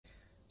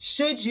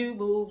Should you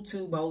move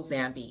to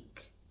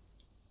Mozambique?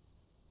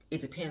 It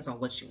depends on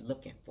what you're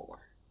looking for.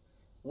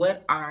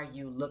 What are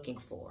you looking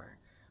for?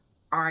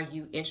 Are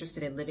you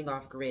interested in living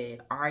off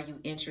grid? Are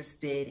you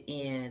interested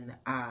in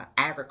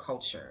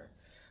agriculture?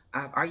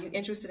 Are you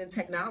interested in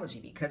technology?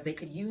 Because they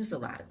could use a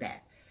lot of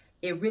that.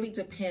 It really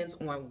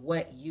depends on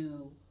what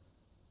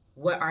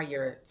are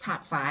your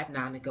top 5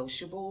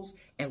 non-negotiables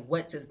and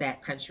what does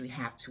that country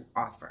have to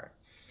offer.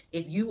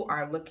 If you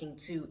are looking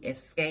to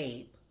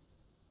escape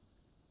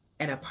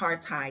an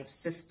apartheid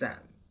system,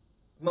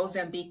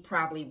 Mozambique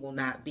probably will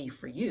not be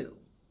for you.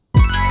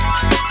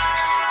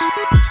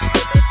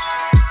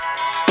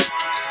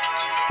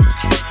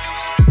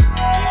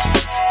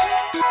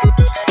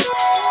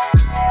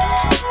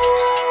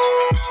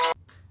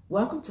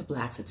 Welcome to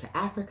BLAXIT to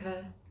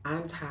Africa.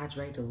 I'm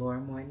Tadre Delora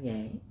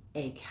Mournier,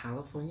 a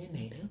California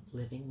native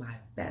living my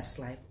best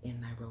life in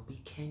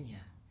Nairobi,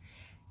 Kenya.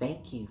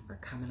 Thank you for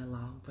coming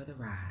along for the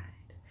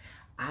ride.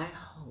 I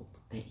hope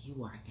that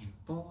you are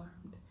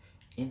informed,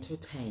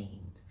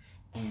 entertained,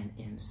 and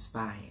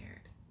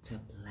inspired to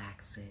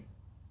BLAXIT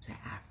to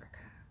Africa.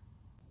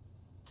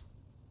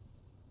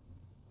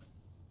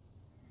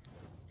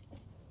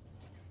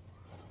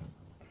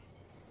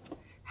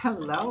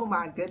 Hello,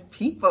 my good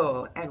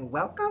people, and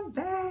welcome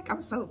back.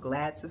 I'm so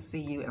glad to see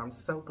you, and I'm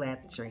so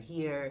glad that you're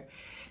here.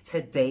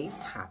 Today's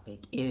topic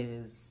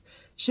is,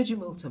 should you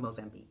move to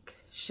Mozambique?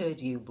 Should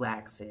you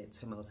BLAXIT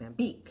to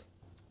Mozambique?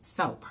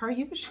 So, per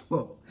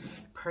usual,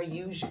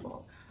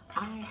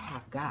 I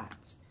have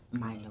got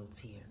my notes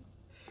here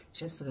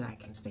just so that I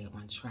can stay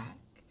on track.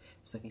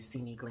 So if you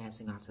see me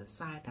glancing off to the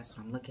side, that's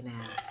what I'm looking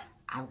at.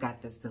 I've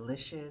got this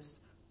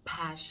delicious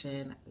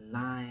passion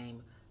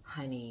lime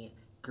honey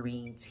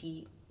green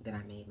tea that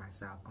I made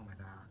myself. Oh my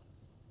God.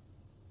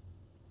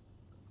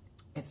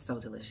 It's so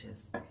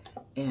delicious.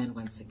 And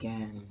once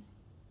again,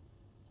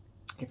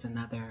 it's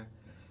another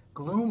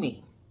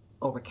gloomy,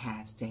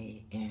 overcast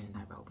day in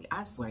Nairobi.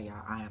 I swear,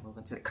 y'all, I am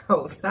moving to the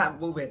coast. I'm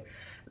moving.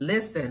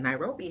 Listen,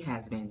 Nairobi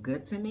has been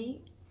good to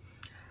me.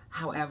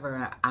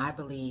 However, I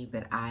believe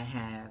that I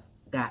have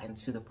gotten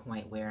to the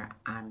point where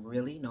I'm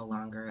really no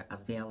longer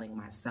availing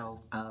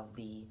myself of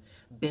the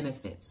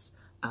benefits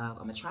of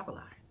a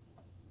metropolitan.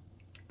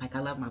 Like,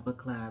 I love my book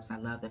clubs. I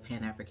love the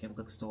Pan-African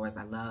bookstores.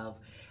 I love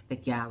the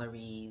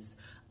galleries,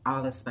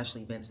 all the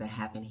special events that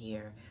happen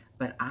here.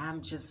 But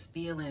I'm just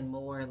feeling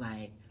more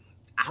like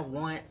I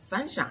want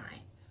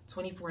sunshine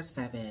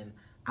 24/7.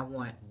 I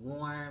want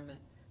warm,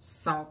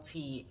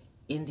 salty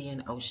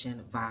Indian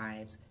Ocean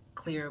vibes,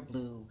 clear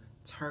blue,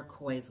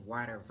 turquoise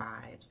water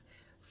vibes,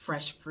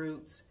 fresh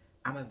fruits.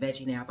 I'm a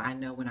veggie now, but I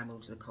know when I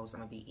move to the coast,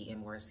 I'm gonna be eating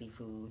more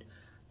seafood.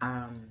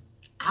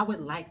 I would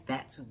like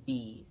that to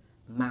be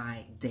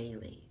my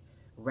daily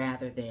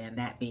rather than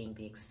that being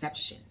the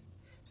exception.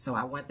 So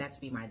I want that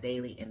to be my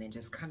daily, and then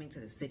just coming to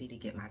the city to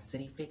get my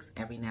city fix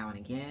every now and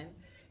again.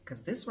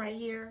 Because this right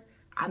here,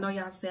 I know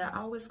y'all said,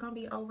 oh, it's gonna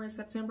be over in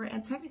September,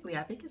 and technically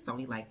I think it's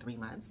only like 3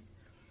 months,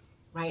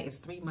 right? It's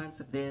 3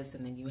 months of this,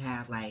 and then you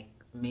have like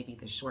maybe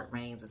the short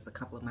rains, it's a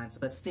couple of months,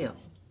 but still,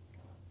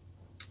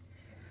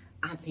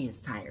 Auntie is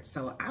tired.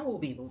 So I will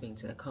be moving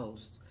to the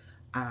coast,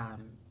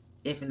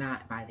 if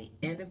not by the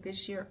end of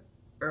this year,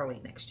 early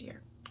next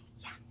year.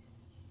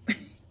 Yeah.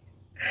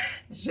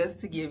 Just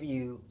to give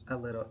you a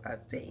little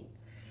update.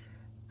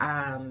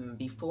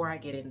 Before I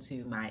get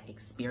into my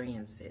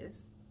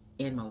experiences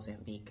in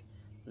Mozambique,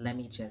 let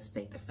me just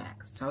state the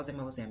facts. So I was in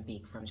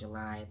Mozambique from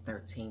July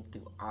 13th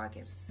through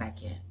August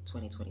 2nd,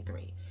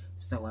 2023.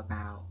 So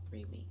about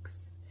 3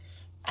 weeks.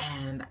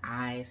 And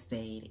I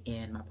stayed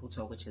in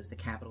Maputo, which is the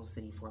capital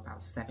city, for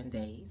about 7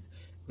 days.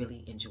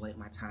 Really enjoyed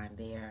my time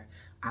there.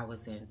 I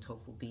was in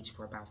Tofu Beach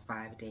for about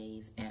 5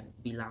 days and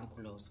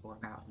Vilanculos for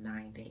about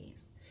 9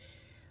 days.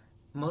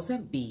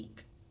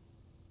 Mozambique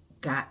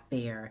got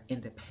their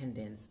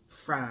independence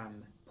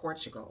from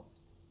Portugal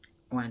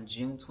on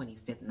June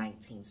 25th,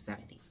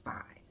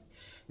 1975.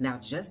 Now,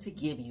 just to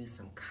give you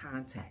some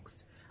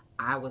context,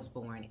 I was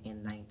born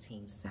in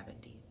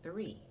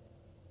 1973.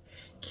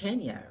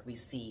 Kenya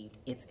received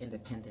its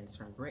independence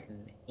from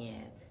Britain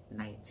in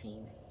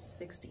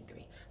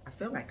 1963. I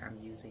feel like I'm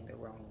using the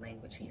wrong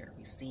language here.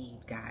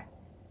 Received, got,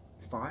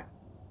 fought,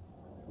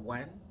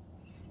 won.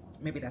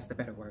 Maybe that's the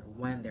better word,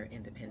 won their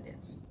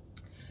independence.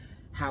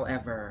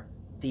 However,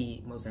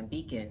 the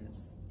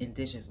Mozambicans,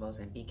 indigenous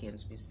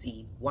Mozambicans,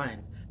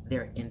 won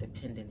their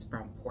independence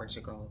from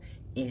Portugal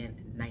in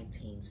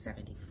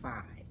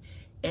 1975,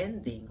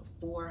 ending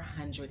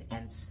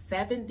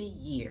 470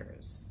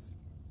 years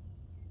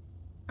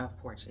of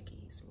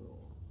Portuguese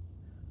rule.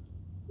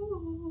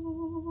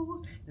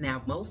 Ooh.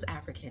 Now, most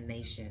African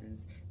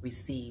nations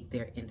received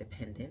their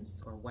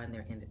independence or won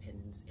their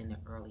independence in the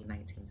early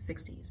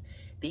 1960s.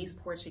 These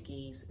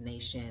Portuguese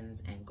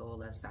nations,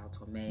 Angola, Sao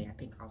Tome, I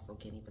think also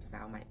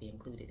Guinea-Bissau might be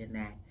included in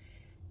that,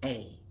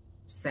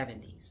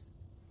 70s.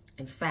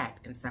 In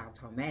fact, in Sao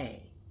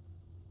Tome,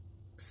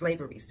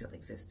 slavery still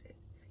existed.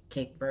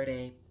 Cape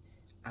Verde,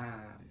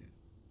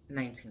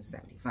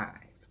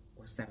 1975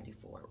 or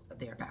 74,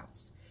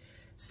 thereabouts.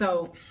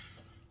 So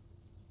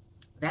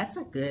That's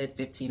a good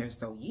 15 or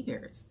so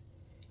years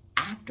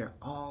after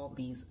all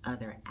these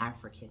other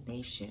African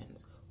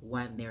nations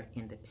won their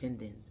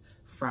independence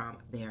from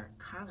their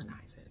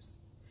colonizers.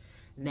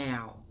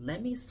 Now,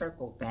 let me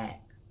circle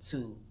back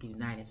to the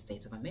United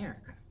States of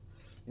America.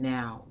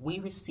 Now, we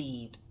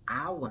received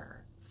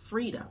our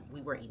freedom.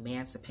 We were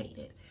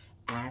emancipated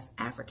as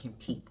African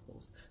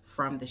peoples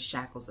from the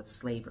shackles of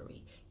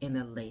slavery in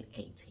the late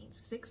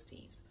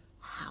 1860s.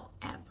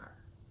 However,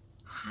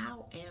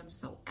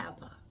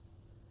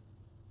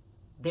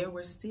 there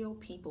were still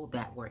people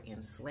that were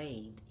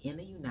enslaved in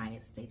the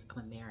United States of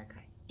America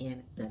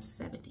in the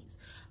 70s.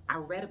 I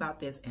read about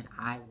this and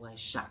I was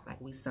shocked. Like,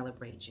 we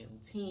celebrate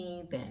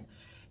Juneteenth and,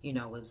 you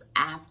know, it was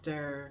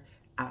after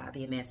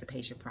the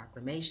Emancipation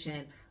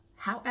Proclamation.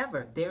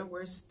 However, there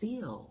were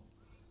still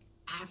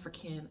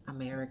African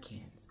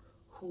Americans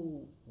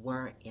who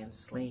were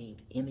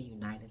enslaved in the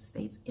United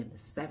States in the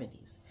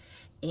 70s.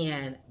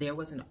 And there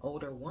was an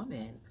older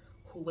woman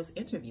who was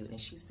interviewed, and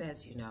she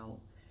says, you know,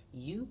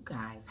 you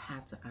guys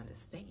have to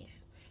understand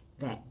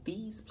that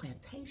these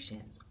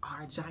plantations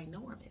are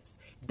ginormous.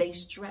 They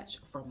stretch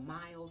for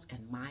miles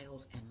and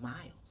miles and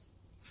miles.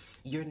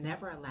 You're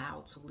never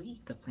allowed to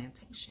leave the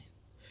plantation.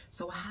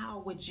 So how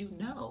would you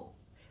know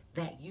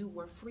that you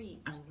were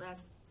free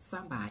unless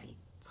somebody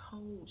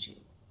told you?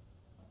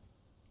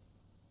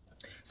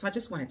 So I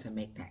just wanted to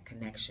make that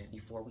connection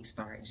before we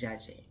start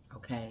judging,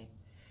 okay?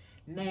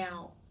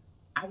 Now,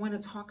 I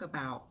want to talk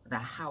about the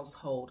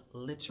household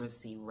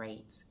literacy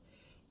rate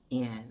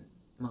in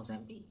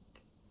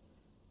Mozambique,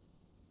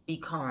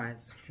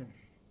 because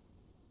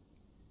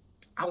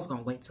I was going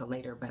to wait till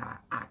later, but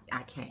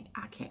I can't.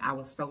 I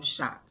was so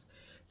shocked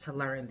to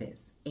learn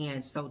this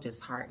and so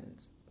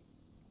disheartened.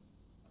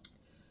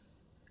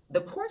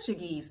 The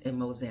Portuguese in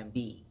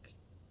Mozambique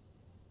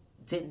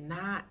did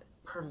not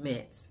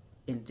permit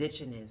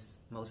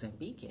indigenous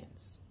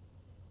Mozambicans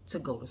to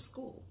go to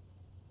school.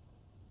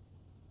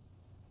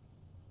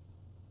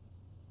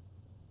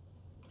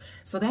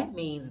 So that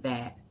means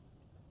that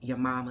your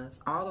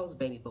mamas, all those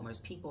baby boomers,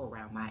 people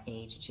around my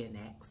age, Gen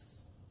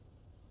X,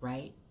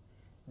 right?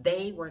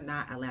 They were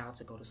not allowed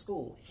to go to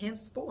school.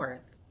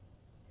 Henceforth,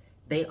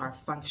 they are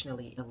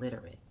functionally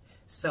illiterate.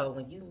 So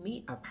when you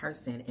meet a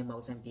person in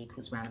Mozambique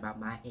who's around about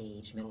my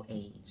age, middle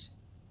age,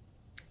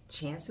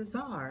 chances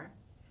are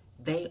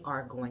they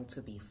are going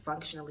to be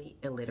functionally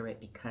illiterate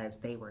because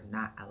they were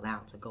not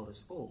allowed to go to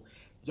school.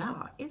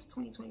 Y'all, it's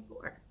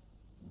 2024.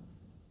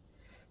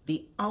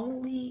 The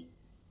only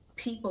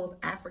people of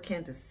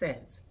African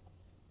descent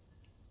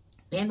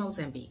in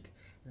Mozambique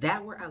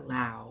that were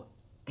allowed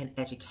an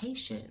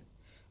education,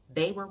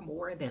 they were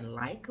more than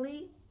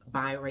likely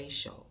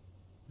biracial,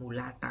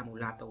 mulata,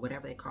 mulatto,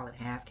 whatever they call it,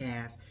 half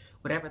caste,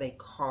 whatever they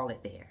call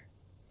it there.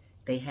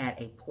 They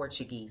had a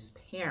Portuguese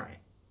parent.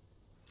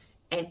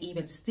 And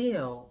even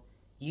still,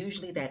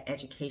 usually that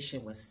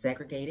education was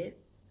segregated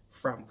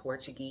from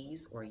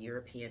Portuguese or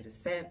European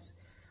descent,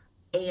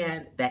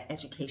 and that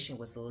education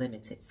was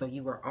limited. So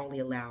you were only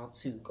allowed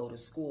to go to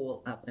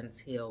school up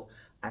until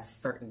a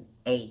certain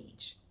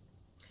age.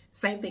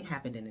 Same thing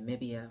happened in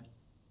Namibia.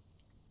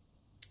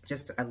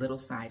 Just a little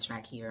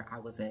sidetrack here. I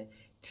was a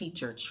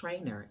teacher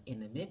trainer in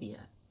Namibia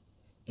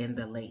in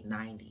the late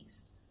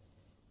 90s.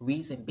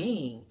 Reason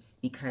being,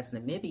 because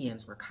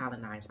Namibians were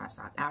colonized by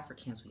South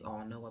Africans. We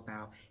all know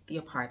about the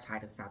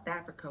apartheid in South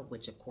Africa,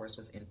 which of course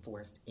was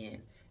enforced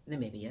in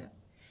Namibia.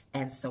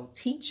 And so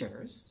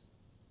teachers,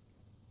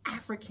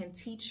 African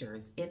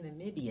teachers in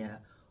Namibia,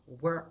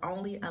 were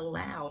only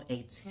allowed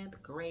a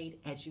 10th grade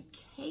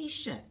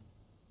education.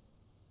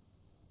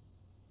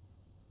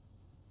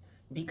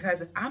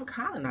 Because if I'm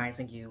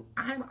colonizing you,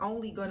 I'm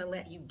only going to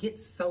let you get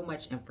so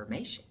much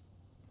information.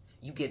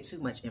 You get too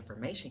much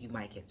information, you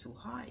might get too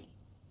haughty.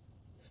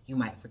 You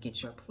might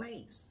forget your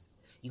place.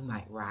 You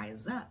might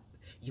rise up.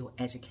 You'll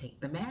educate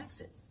the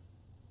masses.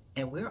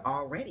 And we're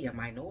already a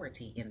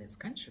minority in this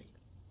country.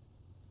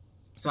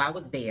 So I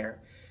was there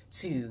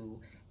to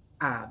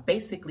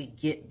basically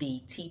get the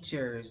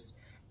teachers'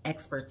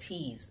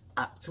 expertise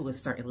up to a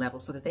certain level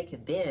so that they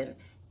could then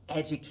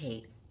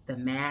educate the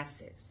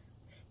masses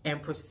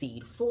and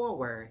proceed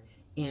forward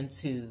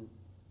into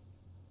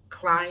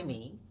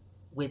climbing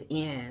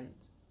within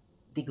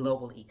the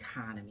global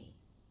economy,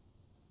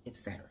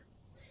 etc.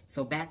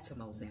 So back to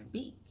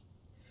Mozambique.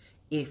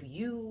 If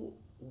you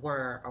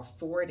were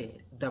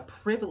afforded the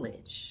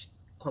privilege,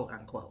 quote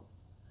unquote,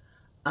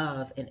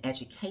 of an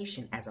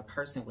education as a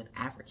person with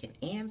African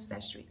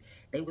ancestry,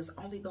 they was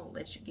only going to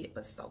let you get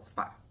but so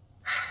far.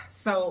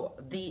 So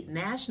the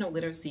national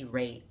literacy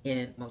rate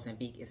in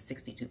Mozambique is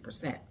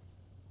 62%.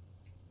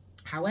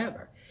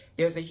 However,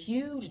 there's a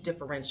huge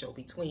differential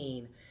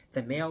between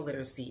the male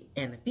literacy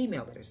and the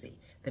female literacy.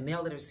 The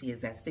male literacy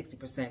is at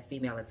 60%,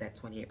 female is at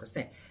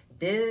 28%.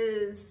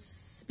 This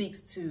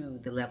speaks to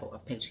the level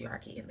of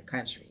patriarchy in the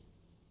country.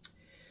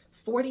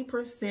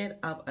 40%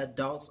 of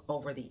adults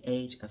over the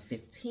age of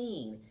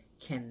 15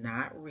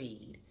 cannot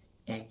read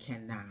and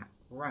cannot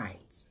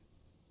write.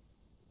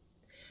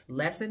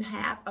 Less than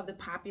half of the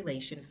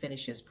population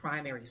finishes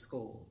primary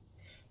school,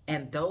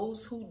 And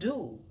those who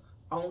do,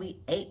 only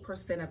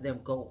 8% of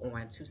them go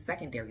on to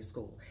secondary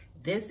school.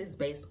 This is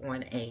based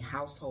on a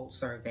household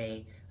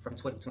survey from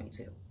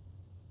 2022.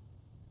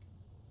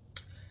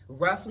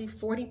 Roughly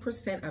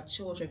 40% of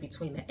children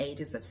between the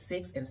ages of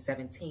 6 and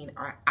 17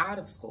 are out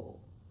of school,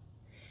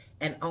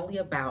 and only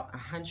about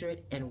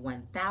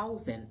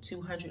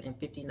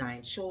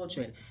 101,259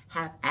 children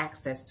have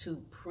access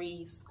to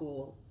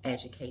preschool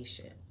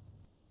education.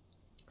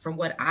 From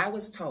what I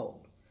was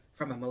told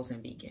from a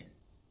Mozambican,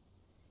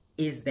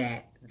 is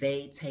that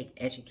they take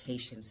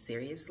education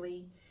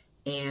seriously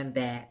and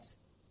that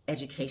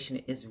education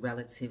is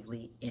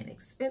relatively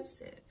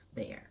inexpensive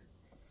there.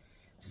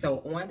 So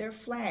on their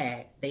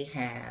flag, they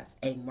have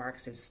a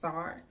Marxist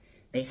star,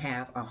 they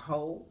have a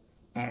hoe,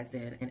 as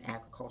in an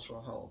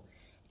agricultural hoe,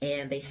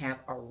 and they have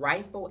a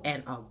rifle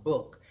and a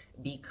book,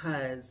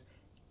 because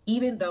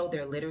even though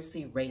their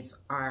literacy rates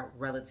are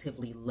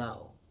relatively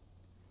low,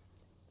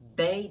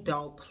 they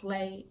don't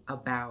play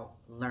about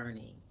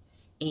learning.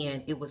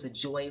 And it was a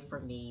joy for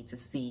me to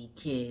see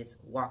kids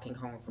walking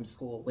home from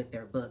school with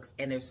their books,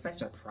 and there's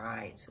such a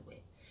pride to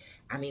it.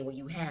 I mean, when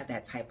you have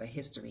that type of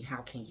history,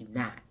 how can you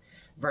not?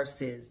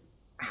 Versus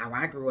how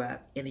I grew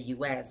up in the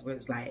U.S., where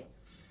it's like,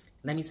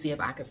 let me see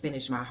if I could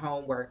finish my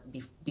homework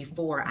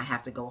before I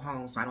have to go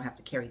home, so I don't have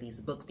to carry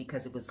these books,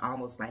 because it was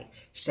almost like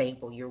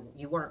shameful. You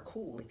weren't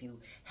cool if you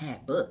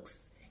had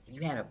books, if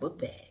you had a book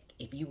bag,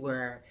 if you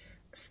were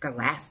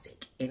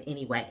scholastic in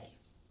any way.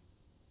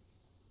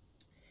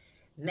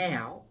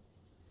 Now,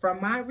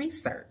 from my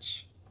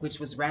research, which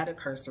was rather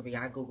cursory,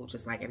 I Googled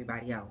just like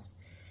everybody else,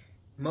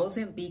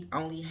 Mozambique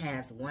only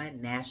has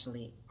one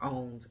nationally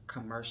owned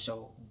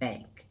commercial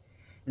bank.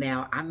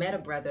 Now, I met a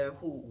brother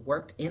who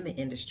worked in the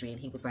industry, and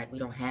he was like, we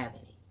don't have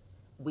any.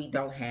 We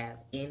don't have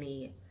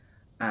any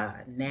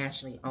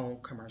nationally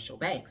owned commercial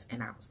banks.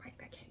 And I was like,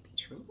 that can't be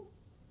true.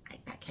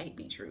 Like, that can't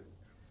be true.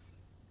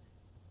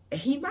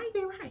 He might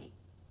be right.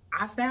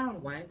 I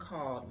found one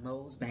called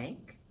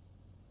Mozambique.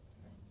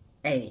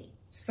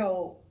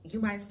 So you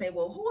might say,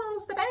 well, who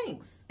owns the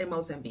banks in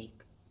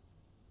Mozambique?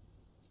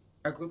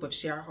 A group of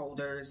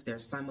shareholders.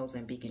 There's some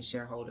Mozambican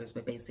shareholders,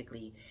 but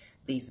basically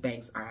these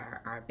banks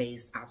are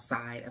based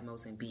outside of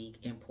Mozambique,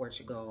 in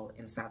Portugal,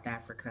 in South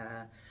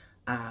Africa,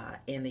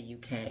 in the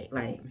UK.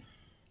 Like,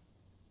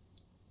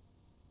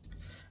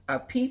 a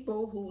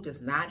people who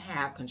does not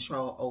have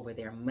control over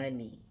their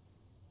money.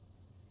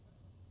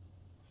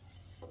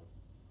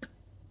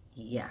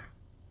 Yeah.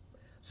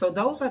 So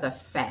those are the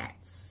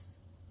facts,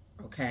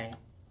 okay?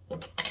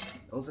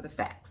 Those are the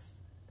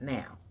facts.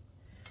 Now,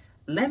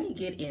 let me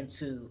get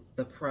into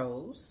the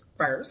pros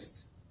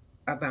first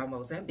about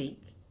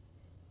Mozambique,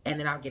 and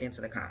then I'll get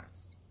into the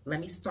cons. Let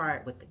me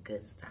start with the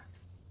good stuff.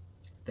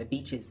 The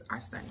beaches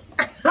are stunning.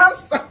 I'm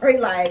sorry,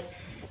 like,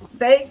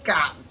 they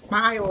got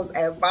miles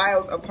and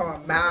miles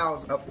upon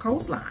miles of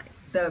coastline.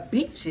 The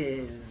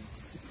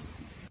beaches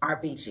are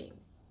beaching.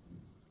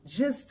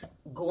 Just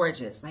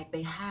gorgeous. Like,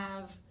 they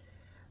have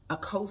a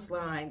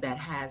coastline that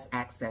has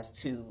access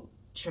to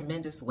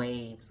tremendous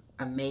waves,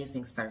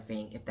 amazing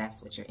surfing, if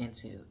that's what you're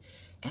into.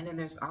 And then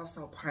there's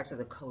also parts of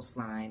the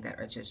coastline that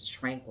are just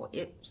tranquil.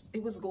 It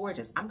was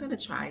gorgeous. I'm going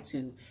to try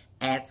to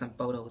add some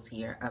photos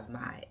here of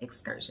my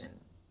excursion.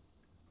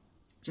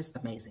 Just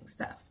amazing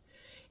stuff.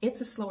 It's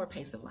a slower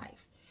pace of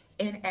life.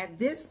 And at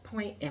this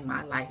point in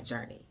my life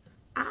journey,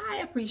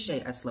 I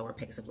appreciate a slower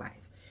pace of life.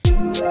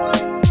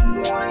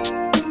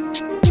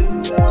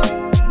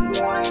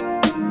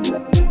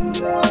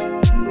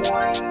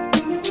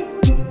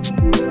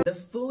 The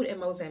food in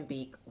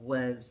Mozambique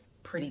was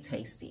pretty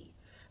tasty.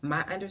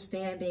 My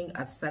understanding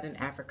of Southern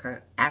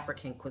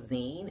African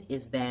cuisine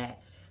is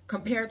that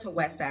compared to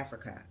West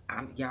Africa,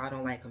 y'all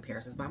don't like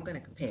comparisons, but I'm going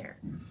to compare.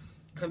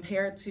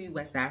 Compared to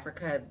West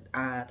Africa,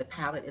 the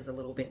palate is a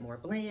little bit more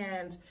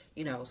bland,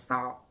 you know,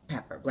 salt,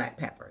 pepper, black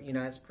pepper, you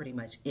know, that's pretty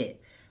much it.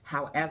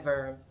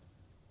 However,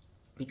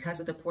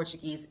 because of the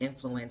Portuguese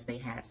influence, they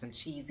had some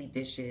cheesy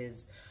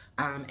dishes,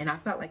 and I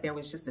felt like there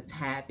was just a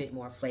tad bit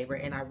more flavor,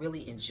 and I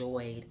really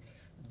enjoyed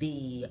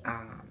the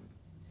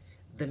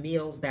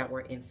meals that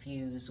were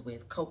infused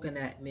with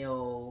coconut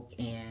milk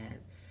and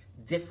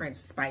different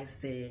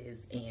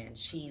spices and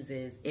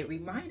cheeses. It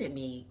reminded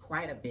me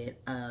quite a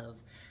bit of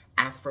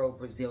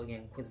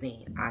Afro-Brazilian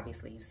cuisine.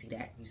 Obviously, you see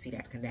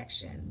that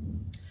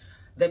connection.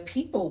 The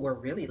people were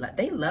really,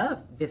 they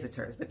love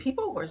visitors. The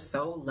people were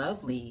so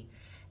lovely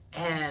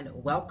and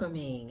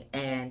welcoming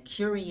and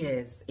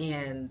curious,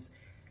 and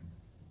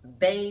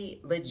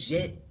they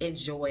legit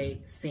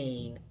enjoyed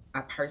seeing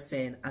a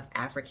person of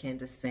African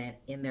descent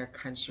in their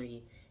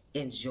country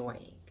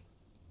enjoying.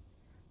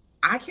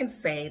 I can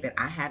say that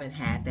I haven't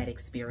had that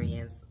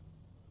experience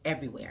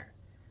everywhere.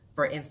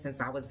 For instance,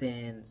 I was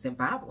in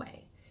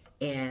Zimbabwe,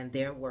 and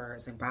there were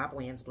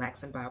Zimbabweans, Black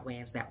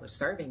Zimbabweans, that were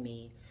serving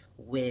me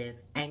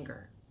with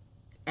anger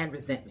and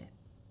resentment.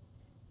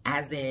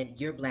 As in,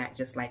 you're Black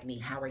just like me.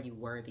 How are you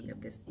worthy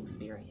of this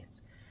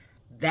experience?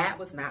 That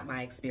was not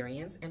my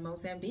experience in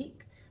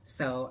Mozambique.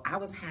 So I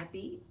was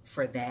happy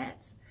for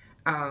that.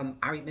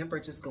 I remember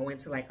just going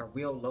to like a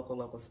real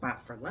local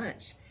spot for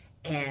lunch,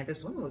 And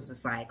this woman was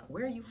just like,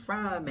 where are you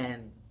from?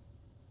 And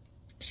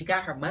she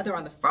got her mother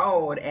on the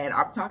phone, and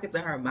I'm talking to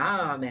her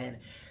mom, and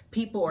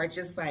people are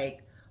just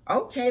like,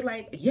 okay,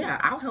 like, yeah,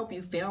 I'll help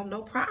you film,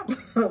 no problem.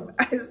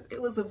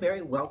 It was a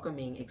very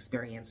welcoming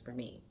experience for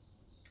me.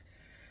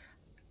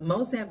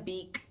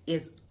 Mozambique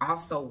is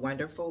also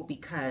wonderful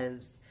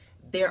because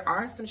there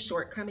are some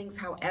shortcomings.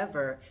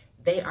 However,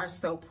 they are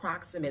so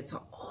proximate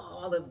to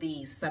all of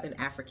these Southern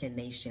African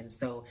nations.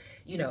 So,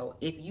 you know,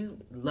 if you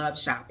love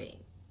shopping,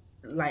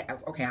 like,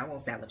 okay, I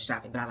won't say I love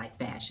shopping, but I like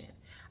fashion.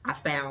 I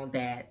found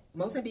that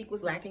Mozambique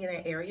was lacking in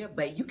that area,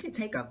 but you can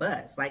take a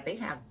bus. Like, they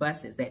have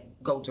buses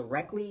that go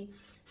directly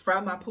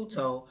from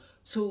Maputo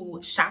to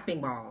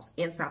shopping malls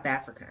in South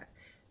Africa.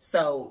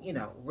 So, you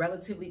know,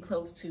 relatively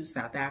close to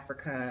South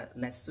Africa,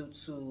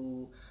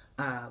 Lesotho,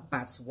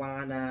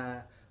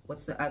 Botswana,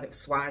 what's the other,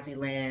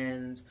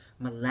 Swaziland,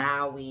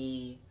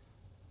 Malawi.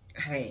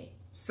 Hey,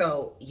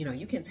 so, you know,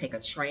 you can take a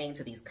train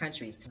to these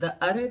countries. The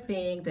other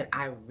thing that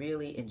I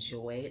really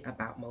enjoyed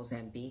about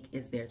Mozambique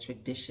is their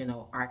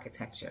traditional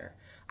architecture.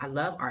 I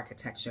love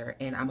architecture,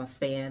 and I'm a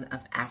fan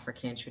of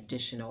African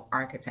traditional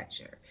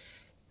architecture.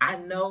 I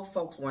know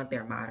folks want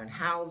their modern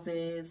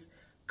houses,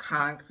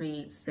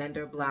 concrete,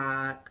 cinder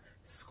block,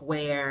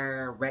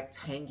 square,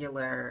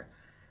 rectangular.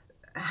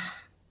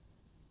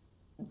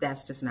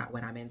 That's just not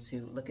what I'm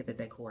into. Look at the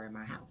decor in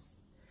my house.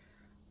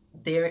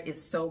 There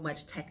is so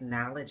much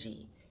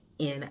technology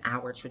in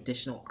our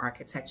traditional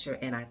architecture,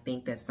 and I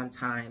think that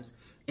sometimes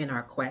in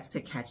our quest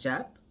to catch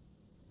up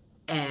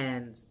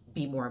and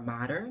be more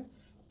modern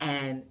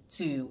and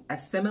to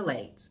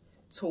assimilate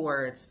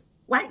towards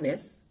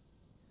whiteness,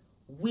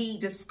 we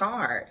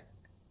discard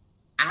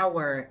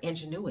our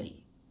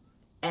ingenuity.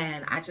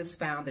 And I just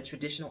found the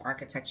traditional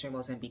architecture in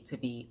Mozambique to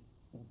be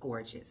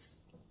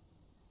gorgeous.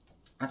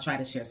 I'll try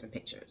to share some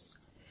pictures.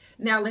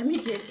 Now let me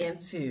get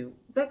into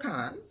the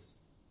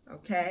cons,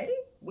 okay?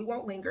 We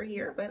won't linger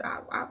here, but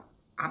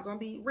I'm gonna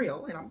be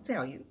real and I'm gonna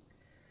tell you.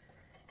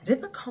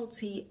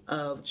 Difficulty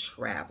of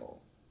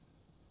travel.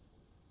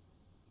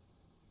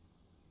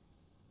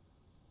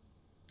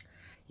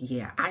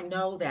 Yeah, I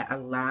know that a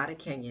lot of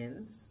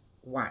Kenyans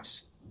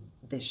watch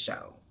this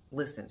show,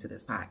 listen to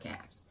this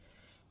podcast.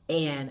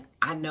 And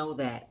I know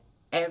that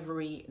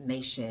every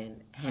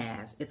nation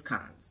has its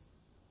cons.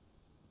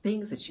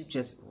 Things that you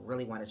just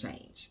really want to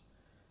change.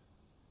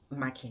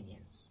 My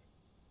Kenyans.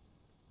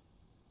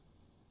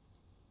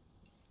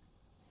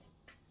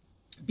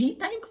 Be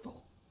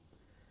thankful.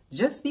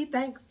 Just be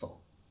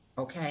thankful,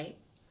 okay?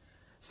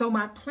 So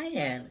my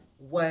plan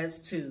was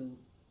to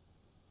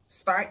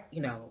start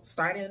in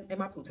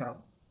Maputo,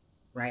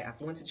 right? I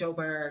flew into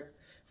Joburg.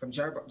 From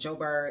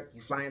Joburg,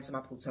 you fly into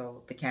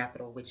Maputo, the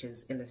capital, which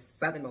is in the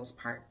southernmost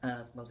part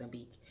of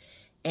Mozambique.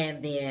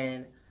 And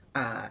then,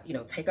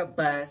 take a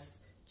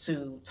bus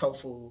to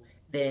Tofu,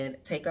 then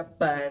take a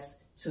bus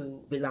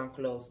to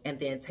Vilanculos, and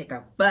then take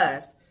a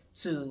bus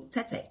to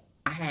Tete.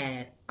 I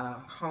had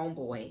a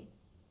homeboy,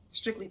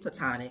 strictly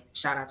platonic,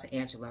 shout out to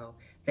Angelo,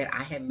 that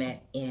I had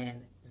met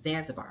in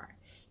Zanzibar.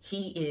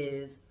 He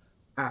is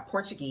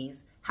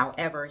Portuguese,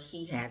 however,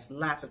 he has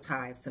lots of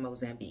ties to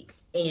Mozambique.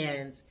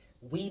 And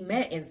we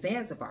met in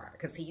Zanzibar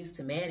because he used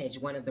to manage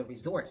one of the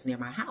resorts near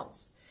my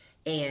house.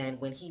 And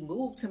when he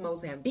moved to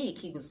Mozambique,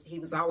 he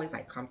was always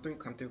like, come through,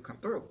 come through, come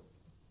through.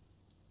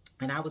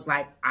 And I was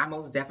like, I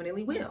most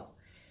definitely will.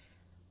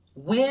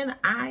 When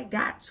I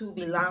got to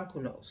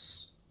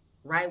Vilanculos,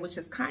 right, which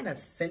is kind of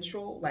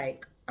central,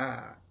 like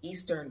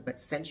eastern,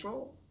 but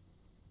central.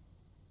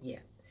 Yeah.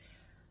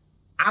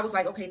 I was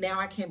like, okay,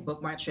 now I can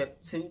book my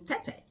trip to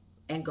Tete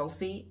and go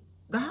see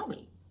the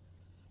homie.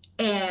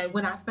 And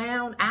when I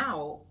found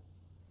out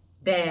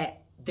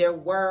that there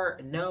were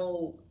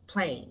no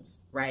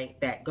planes, right,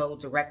 that go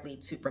directly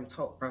from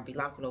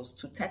Vilanculos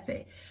to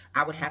Tete,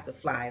 I would have to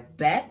fly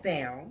back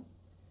down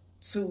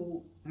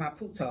to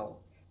Maputo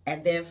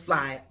and then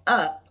fly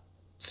up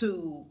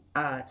to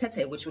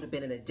Tete, which would have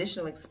been an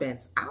additional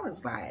expense. I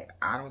was like,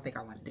 I don't think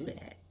I want to do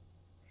that.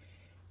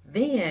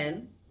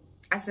 Then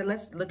I said,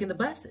 let's look in the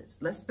buses.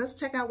 Let's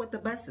check out what the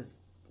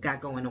buses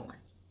got going on.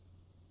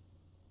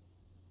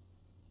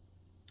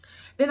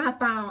 Then I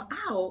found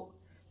out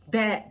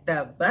that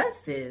the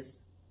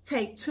buses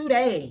take 2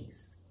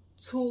 days.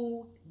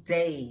 2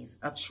 days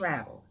of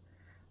travel.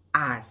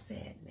 I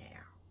said,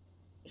 now,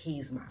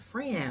 he's my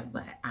friend,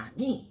 but I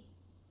mean,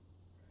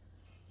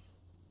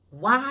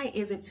 why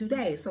is it 2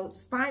 days? So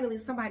finally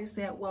somebody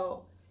said,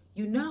 well,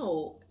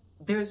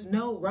 there's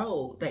no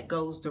road that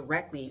goes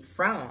directly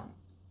from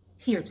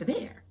here to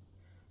there.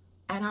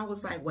 And I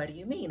was like, what do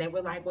you mean? They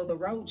were like, well, the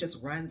road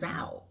just runs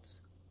out.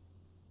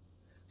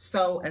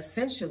 So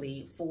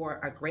essentially, for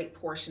a great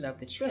portion of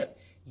the trip,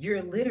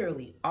 you're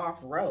literally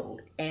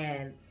off-road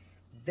and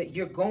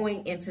you're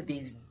going into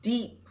these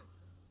deep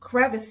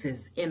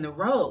crevices in the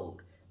road.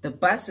 The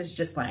bus is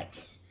just like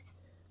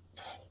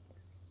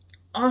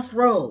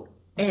off-road,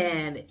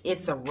 and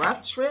it's a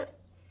rough trip,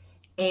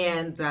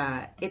 and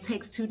it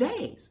takes 2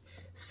 days.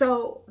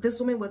 So this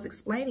woman was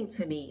explaining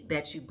to me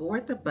that you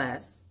board the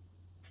bus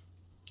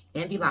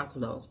in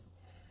Vilanculos,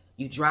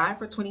 You drive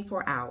for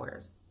 24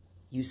 hours.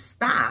 You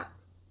stop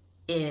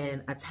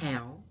in a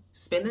town,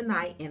 spend the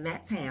night in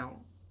that town,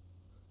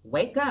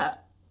 wake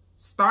up,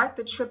 start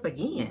the trip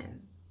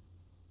again.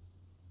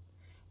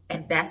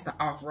 And that's the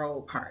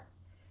off-road part.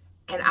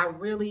 And I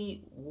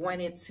really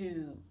wanted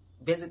to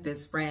visit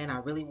this friend. I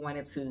really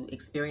wanted to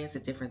experience a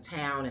different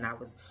town. And I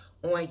was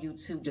on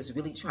YouTube just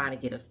really trying to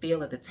get a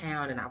feel of the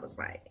town. And I was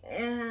like,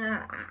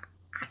 I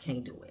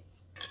can't do it.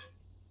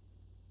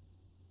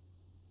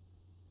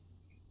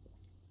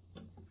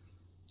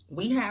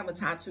 We have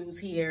matatus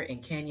here in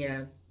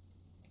Kenya,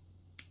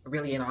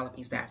 really in all of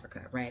East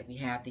Africa, right? We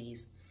have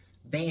these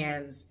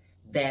vans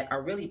that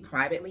are really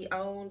privately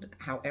owned,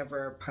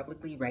 however,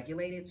 publicly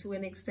regulated to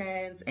an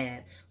extent.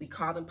 And we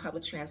call them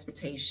public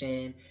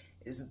transportation.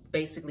 Is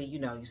basically, you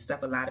know, you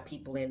stuff a lot of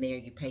people in there,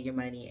 you pay your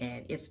money,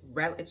 and it's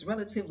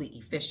relatively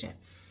efficient.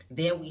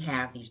 Then we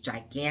have these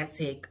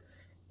gigantic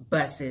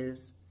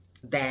buses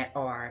that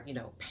are, you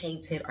know,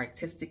 painted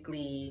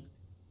artistically.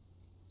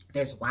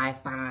 There's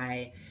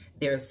Wi-Fi,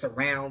 there's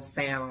surround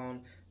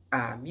sound,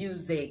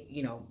 music,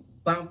 you know,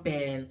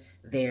 bumping.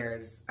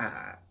 There's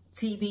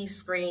TV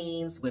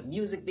screens with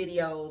music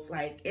videos.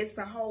 Like, it's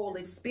a whole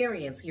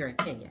experience here in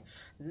Kenya.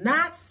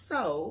 Not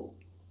so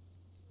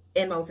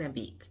in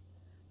Mozambique.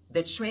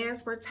 The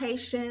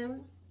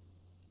transportation,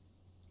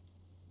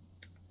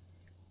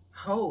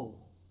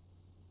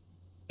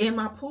 in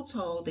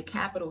Maputo, the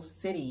capital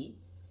city,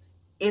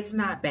 it's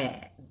not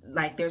bad.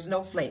 Like, there's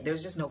no flavor.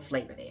 There's just no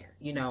flavor there.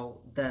 You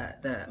know,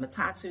 the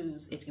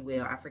matatus, if you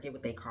will, I forget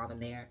what they call them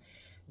there.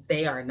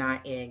 They are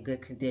not in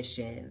good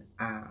condition,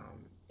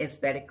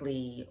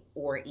 aesthetically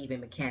or even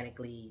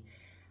mechanically.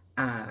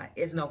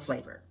 It's no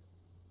flavor.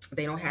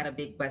 They don't have the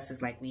big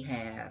buses like we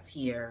have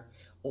here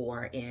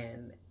or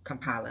in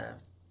Kampala.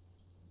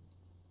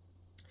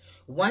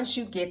 Once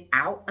you get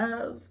out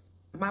of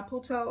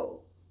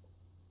Maputo,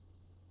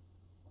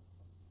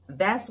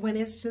 that's when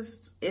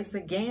it's a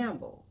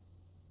gamble,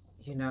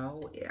 you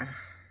know.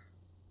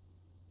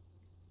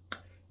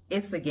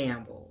 It's a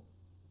gamble.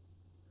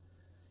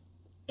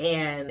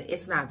 And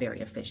it's not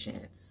very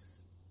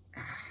efficient.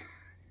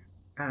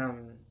 I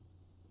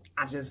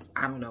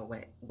don't know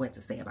what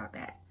to say about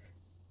that.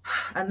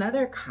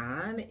 Another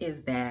con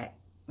is that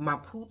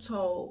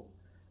Maputo,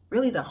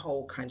 really the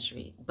whole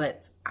country,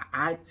 but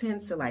I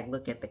tend to like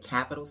look at the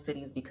capital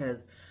cities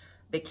because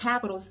the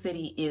capital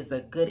city is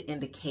a good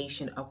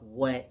indication of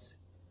what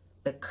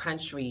the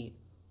country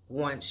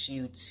wants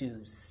you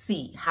to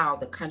see, how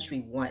the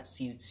country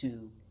wants you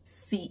to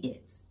see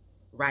it,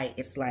 right?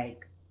 It's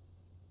like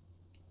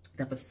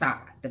the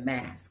facade, the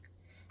mask.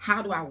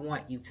 How do I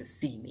want you to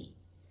see me?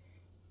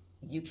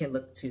 You can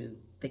look to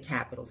the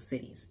capital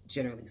cities,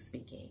 generally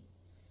speaking.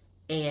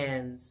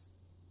 And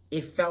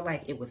it felt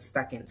like it was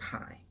stuck in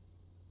time.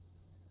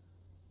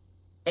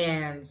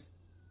 And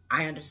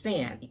I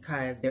understand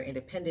because their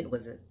independence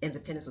was in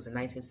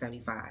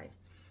 1975.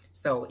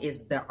 So is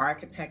the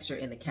architecture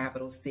in the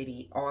capital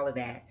city, all of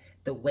that,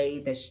 the way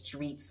the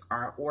streets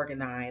are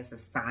organized, the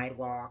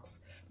sidewalks.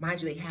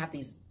 Mind you, they have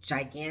these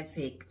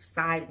gigantic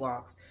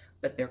sidewalks,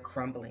 but they're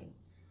crumbling.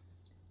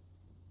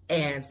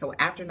 And so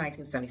after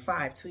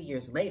 1975, 2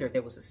 years later,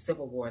 there was a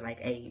civil war,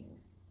 I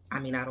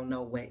don't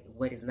know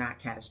what is not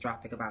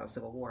catastrophic about a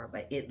civil war,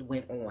 but it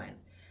went on,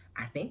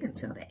 I think,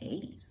 until the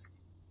 80s.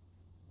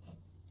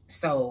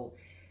 So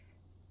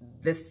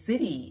the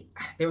city,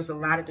 there was a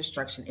lot of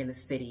destruction in the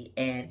city,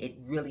 and it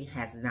really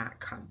has not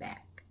come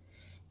back.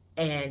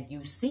 And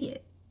you see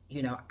it.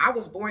 You know, I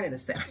was born in the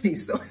 70s,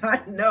 so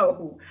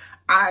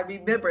I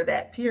remember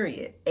that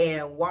period.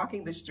 And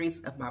walking the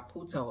streets of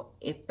Maputo,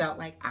 it felt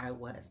like I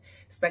was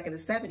stuck in the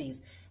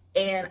 70s.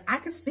 And I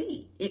could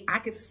see it. I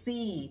could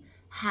see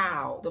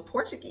how the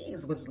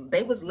Portuguese was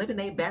living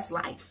their best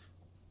life.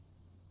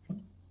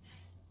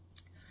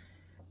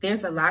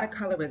 There's a lot of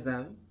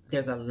colorism.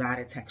 There's a lot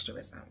of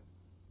texturism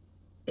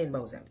in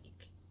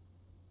Mozambique.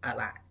 A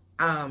lot.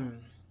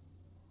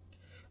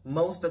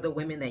 Most of the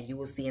women that you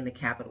will see in the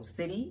capital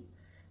city,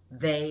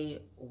 they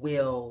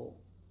will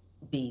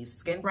be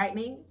skin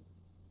brightening.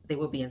 They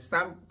will be in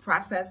some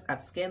process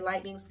of skin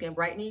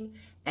brightening,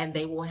 and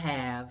they will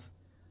have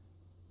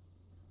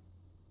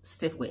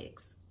stiff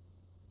wigs,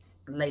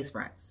 lace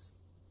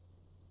fronts.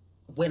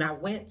 When I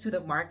went to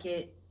the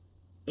market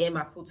in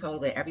Maputo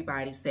that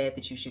everybody said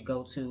that you should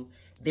go to,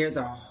 there's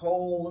a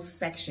whole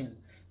section,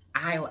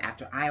 aisle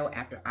after aisle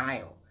after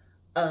aisle,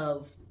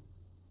 of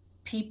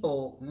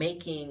people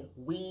making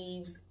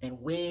weaves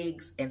and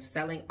wigs and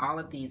selling all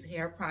of these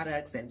hair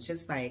products, and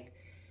just like,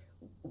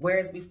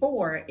 whereas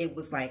before it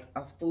was like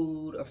a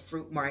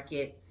fruit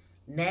market,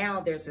 now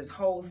there's this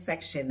whole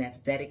section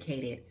that's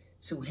dedicated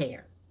to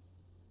hair.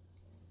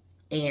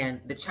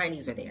 And the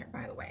Chinese are there,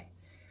 by the way.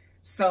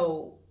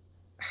 So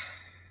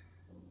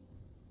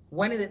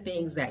one of the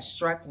things that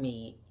struck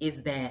me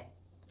is that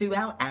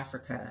throughout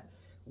Africa,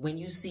 when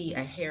you see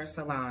a hair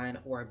salon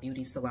or a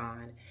beauty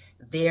salon,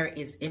 there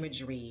is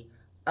imagery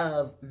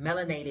of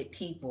melanated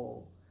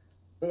people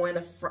on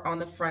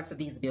the fronts of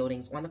these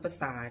buildings, on the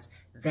facades,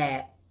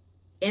 that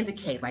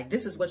indicate like,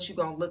 this is what you're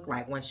gonna look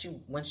like once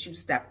you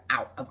step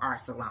out of our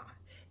salon.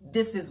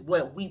 This is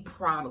what we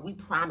promise. We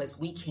promise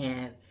we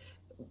can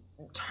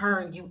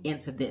turn you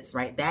into this,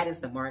 right? That is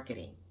the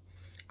marketing.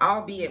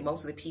 Albeit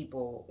most of the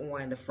people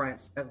on the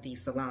fronts of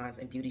these salons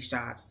and beauty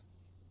shops,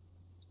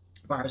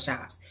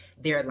 barbershops,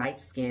 they're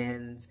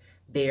light-skinned,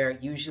 they're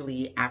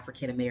usually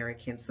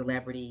African-American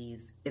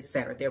celebrities,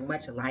 etc. They're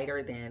much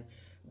lighter than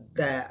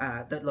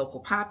the local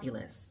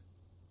populace.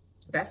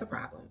 That's a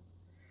problem.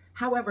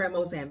 However, in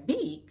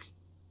Mozambique,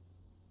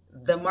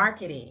 the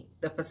marketing,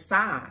 the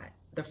facade,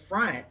 the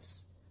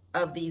fronts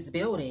of these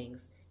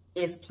buildings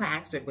is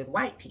plastered with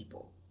white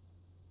people.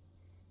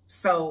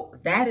 So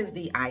that is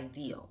the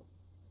ideal.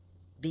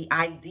 The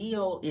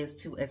ideal is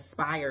to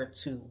aspire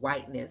to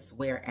whiteness,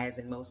 whereas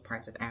in most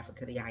parts of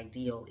Africa, the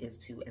ideal is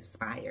to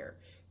aspire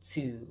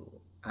to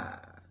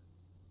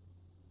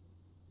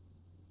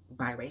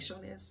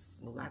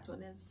biracialness,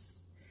 mulatto-ness.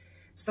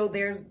 So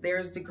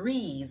there's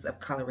degrees of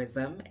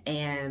colorism,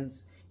 and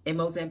in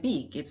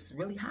Mozambique, it's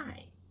really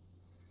high.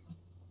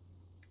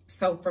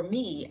 So for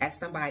me, as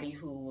somebody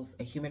who's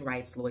a human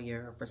rights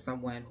lawyer, for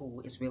someone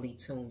who is really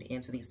tuned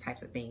into these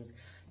types of things,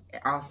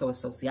 also a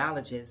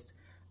sociologist,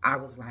 I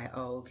was like,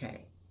 oh,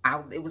 okay.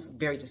 It was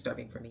very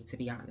disturbing for me, to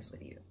be honest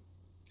with you.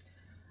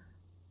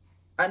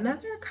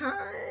 Another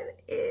con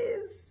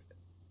is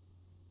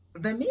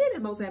the men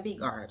in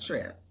Mozambique are a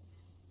trip.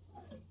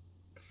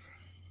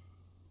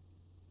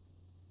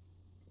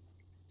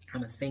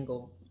 I'm a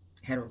single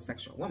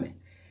heterosexual woman.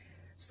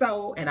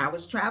 So, and I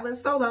was traveling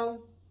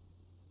solo.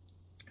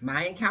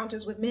 My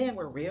encounters with men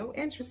were real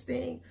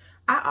interesting.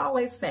 I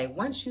always say,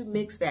 once you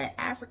mix that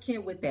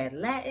African with that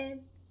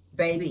Latin,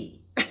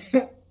 baby,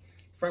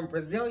 from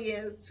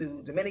Brazilians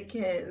to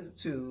Dominicans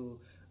to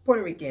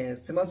Puerto Ricans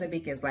to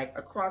Mozambicans, like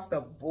across the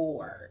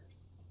board.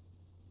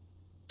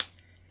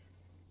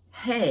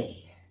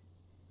 Hey,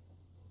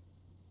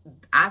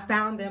 I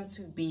found them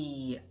to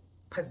be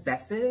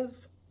possessive,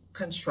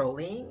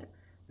 controlling,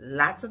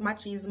 lots of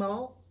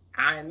machismo.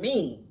 I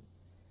mean,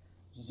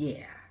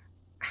 yeah.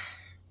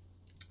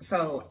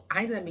 So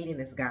I ended up meeting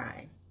this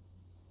guy.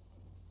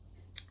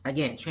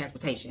 Again,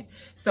 transportation.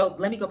 So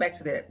let me go back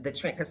to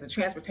because the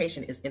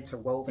transportation is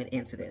interwoven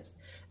into this.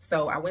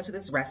 So I went to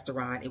this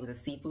restaurant. It was a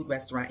seafood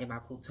restaurant in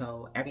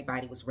Maputo.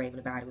 Everybody was raving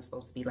about it. It was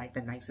supposed to be like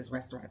the nicest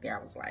restaurant there.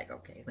 I was like,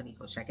 okay, let me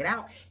go check it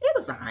out. It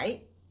was all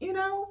right. You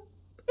know,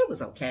 it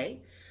was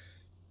okay.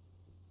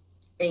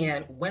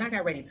 And when I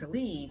got ready to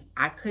leave,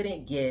 I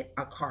couldn't get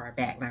a car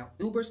back. Now,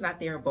 Uber's not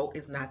there, Bolt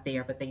is not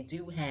there, but they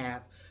do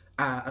have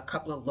a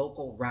couple of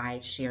local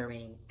ride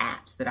sharing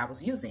apps that I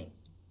was using.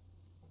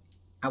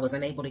 I was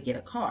unable to get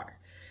a car.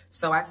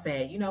 So I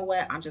said, you know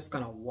what? I'm just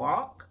going to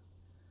walk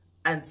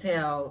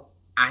until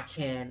I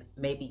can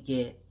maybe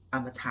get a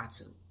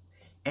matatu.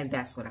 And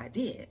that's what I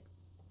did.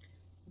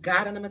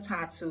 Got in a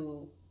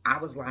matatu. I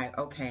was like,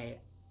 okay,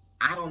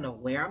 I don't know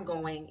where I'm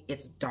going.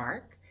 It's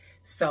dark.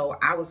 So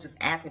I was just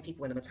asking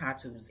people in the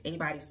matatus,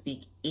 anybody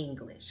speak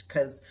English?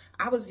 Because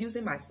I was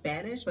using my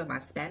Spanish, but my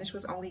Spanish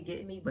was only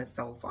getting me but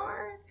so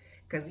far.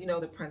 Because, you know,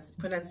 the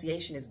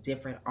pronunciation is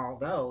different,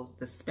 although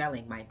the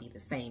spelling might be the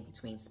same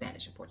between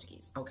Spanish and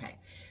Portuguese. Okay.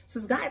 So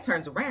this guy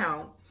turns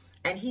around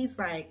and he's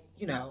like,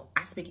 you know,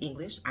 I speak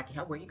English. I can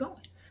help. Where you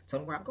going?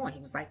 Told him where I'm going.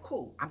 He was like,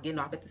 cool. I'm getting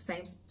off at the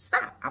same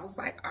stop. I was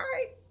like, all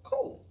right,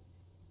 cool.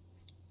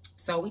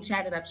 So we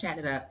chatted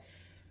up.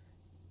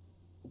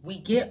 We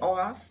get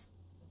off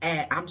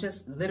and I'm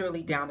just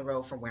literally down the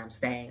road from where I'm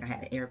staying. I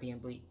had an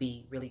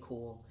Airbnb, really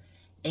cool.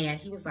 And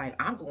he was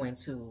like, I'm going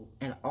to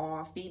an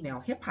all-female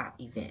hip-hop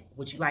event.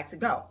 Would you like to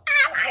go?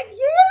 I'm like,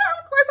 yeah,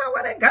 of course I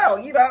want to go,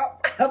 you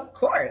know, of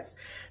course.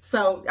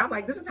 So I'm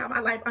like, this is how my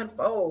life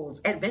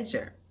unfolds,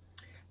 adventure.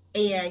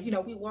 And, you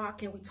know, we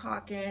walking, we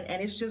talking,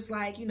 and it's just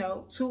like, you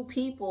know, two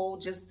people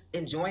just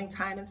enjoying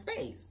time and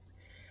space.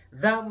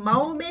 The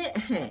moment,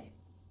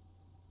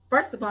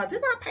 first of all,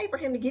 didn't I pay for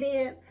him to get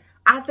in?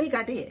 I think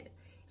I did.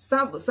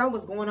 Some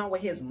was going on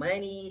with his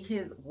money,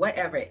 his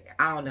whatever.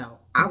 I don't know.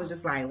 I was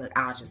just like, look,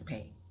 I'll just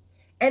pay.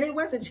 And it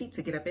wasn't cheap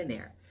to get up in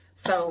there.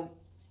 So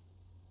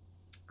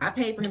I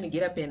paid for him to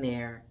get up in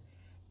there.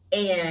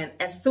 And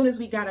as soon as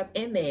we got up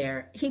in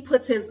there, he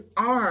puts his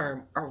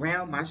arm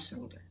around my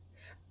shoulder.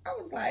 I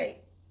was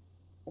like,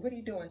 what are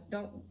you doing?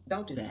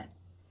 Don't do that.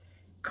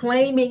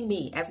 Claiming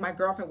me, as my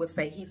girlfriend would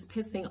say, he's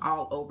pissing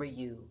all over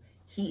you.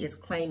 He is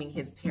claiming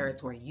his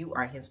territory. You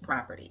are his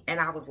property. And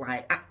I was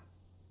like,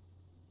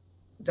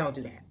 don't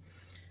do that.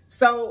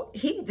 So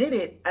he did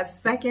it a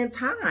second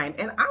time.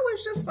 And I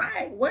was just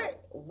like,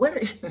 what are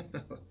you?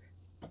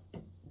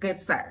 Good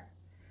sir.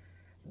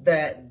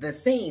 The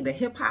scene, the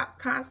hip hop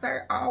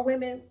concert, all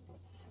women,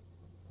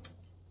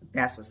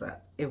 that's what's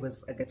up. It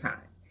was a good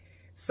time.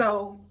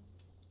 So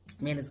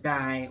me and this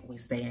guy, we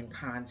stay in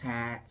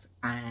contact,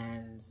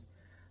 and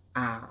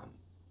I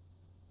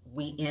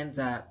end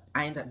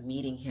up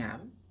meeting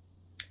him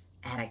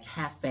at a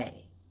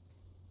cafe.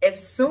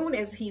 As soon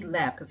as he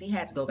left, because he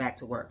had to go back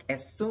to work,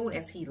 as soon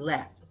as he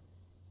left,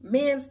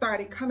 men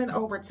started coming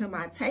over to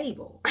my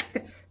table.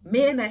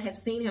 Men that had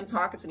seen him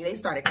talking to me, they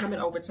started coming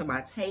over to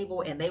my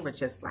table, and they were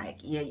just like,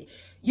 yeah,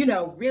 you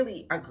know,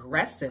 really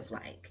aggressive,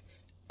 like.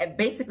 And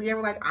basically, they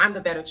were like, I'm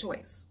the better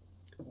choice.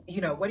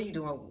 You know, what are you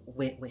doing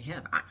with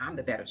him? I'm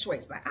the better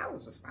choice. Like, I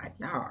was just like,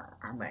 y'all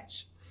are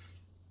much.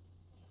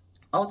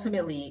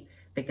 Ultimately,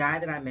 the guy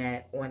that I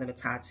met on the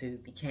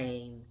Matatu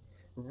became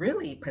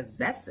really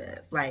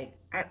possessive. Like,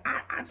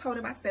 I told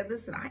him, I said,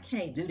 listen, I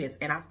can't do this.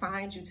 And I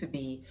find you to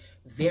be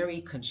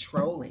very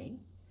controlling.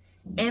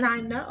 And I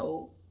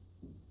know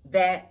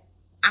that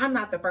I'm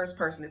not the first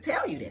person to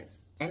tell you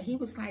this. And he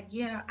was like,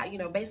 yeah, you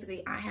know,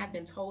 basically, I have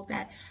been told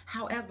that.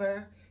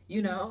 However,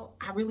 you know,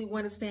 I really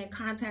want to stay in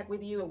contact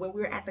with you. And when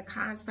we were at the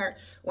concert,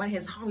 one of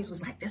his homies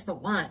was like, this the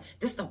one,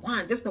 this the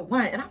one, this the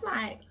one. And I'm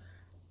like,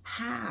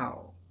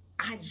 how?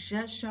 I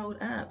just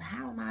showed up.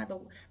 How am I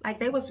the, like,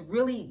 they was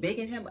really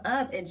bigging him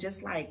up and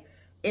just like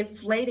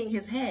inflating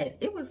his head.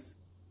 It was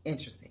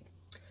interesting.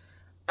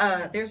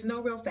 There's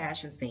no real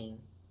fashion scene.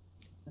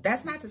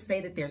 That's not to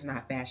say that there's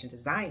not fashion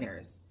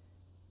designers.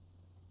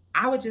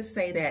 I would just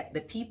say that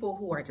the people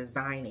who are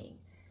designing,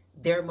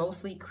 they're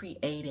mostly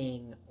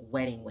creating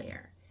wedding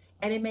wear.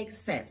 And it makes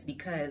sense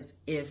because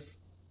if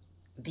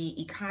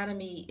the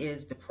economy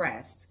is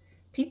depressed,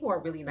 people are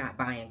really not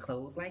buying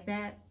clothes like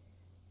that,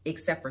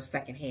 except for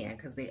secondhand,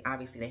 because they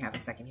obviously have a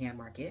secondhand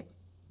market.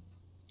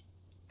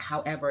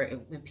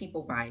 However, when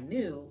people buy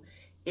new,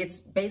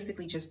 it's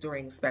basically just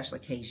during special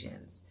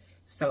occasions.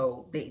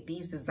 So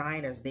these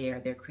designers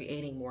they're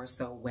creating more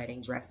so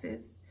wedding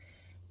dresses.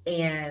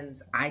 And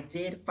I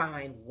did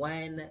find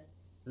one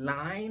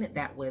line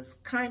that was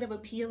kind of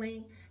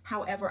appealing.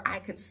 However, I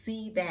could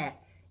see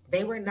that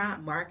they were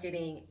not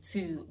marketing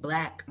to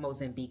Black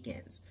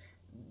Mozambicans.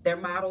 Their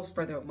models,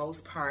 for the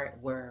most part,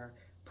 were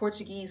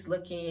Portuguese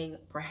looking,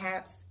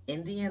 perhaps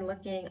Indian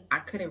looking. I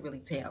couldn't really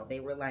tell. They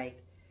were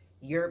like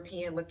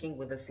European looking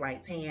with a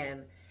slight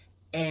tan.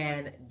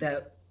 And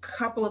the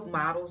couple of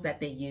models that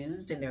they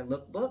used in their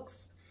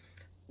lookbooks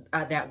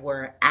that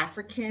were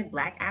African,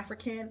 Black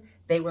African,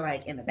 they were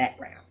like in the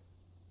background.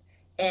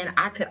 And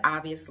I could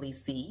obviously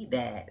see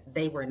that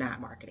they were not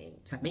marketing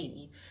to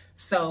me.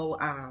 So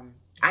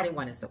I didn't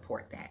want to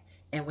support that.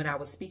 And when I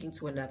was speaking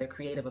to another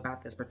creative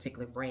about this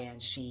particular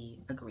brand, she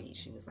agreed.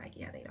 She was like,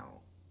 yeah, they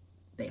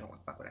don't want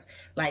to fuck with us.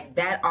 Like,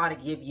 that ought to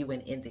give you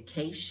an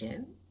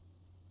indication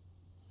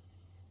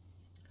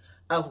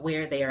of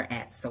where they are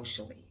at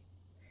socially.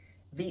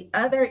 The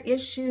other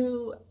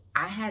issue,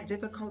 I had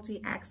difficulty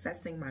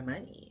accessing my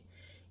money.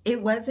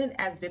 It wasn't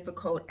as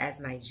difficult as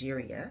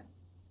Nigeria.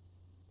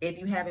 If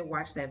you haven't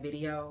watched that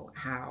video,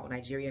 how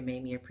Nigeria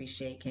made me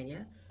appreciate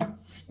Kenya,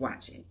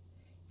 watch it.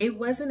 It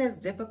wasn't as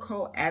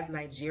difficult as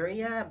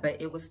Nigeria,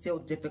 but it was still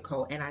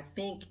difficult. And I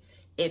think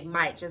it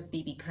might just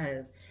be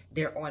because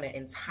they're on an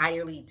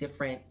entirely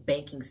different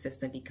banking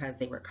system because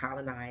they were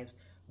colonized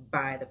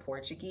by the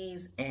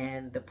Portuguese,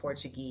 and the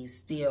Portuguese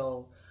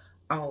still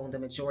own the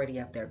majority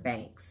of their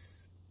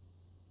banks.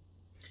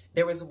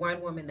 There was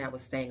one woman that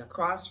was staying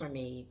across from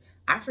me.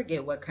 I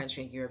forget what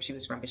country in Europe she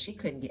was from, but she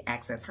couldn't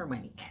access her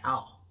money at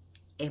all.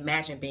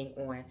 Imagine being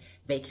on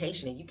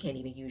vacation and you can't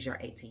even use your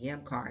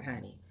ATM card,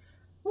 honey.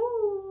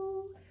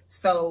 Woo.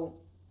 So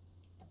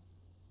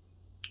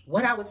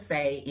what I would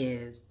say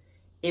is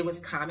it was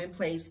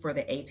commonplace for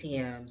the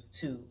ATMs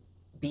to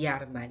be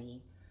out of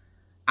money.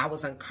 I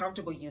was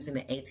uncomfortable using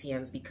the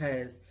ATMs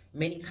because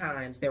many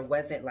times there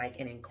wasn't like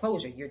an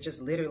enclosure. You're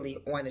just literally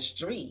on the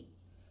street.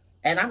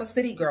 And I'm a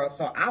city girl,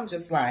 so I'm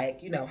just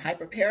like, you know,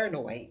 hyper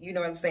paranoid. You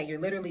know what I'm saying? You're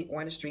literally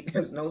on the street.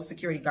 There's no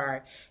security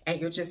guard, and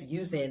you're just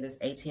using this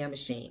ATM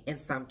machine in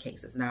some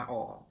cases, not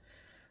all.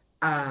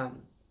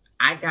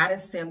 I got a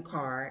SIM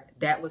card.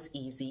 That was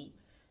easy.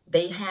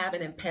 They have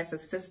an M-Pesa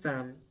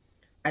system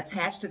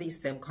attached to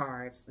these SIM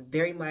cards,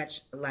 very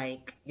much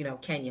like, you know,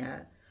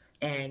 Kenya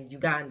and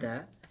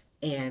Uganda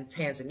and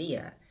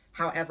Tanzania.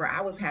 However, I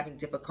was having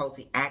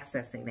difficulty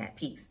accessing that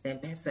piece. The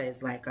M-Pesa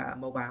is like a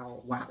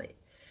mobile wallet.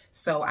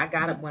 So I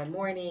got up one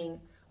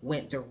morning,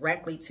 went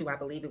directly to, I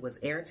believe it was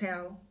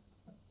Airtel,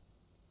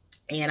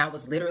 and I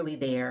was literally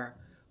there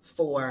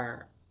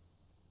for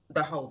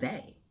the whole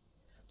day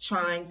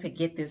trying to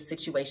get this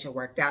situation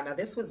worked out. Now,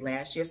 this was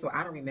last year, so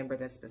I don't remember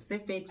the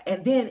specifics.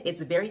 And then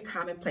it's very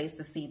commonplace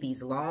to see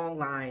these long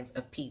lines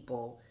of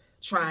people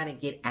trying to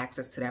get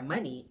access to their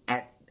money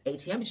at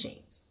ATM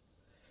machines.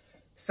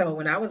 So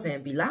when I was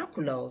in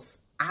BLAXIT,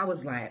 I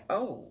was like,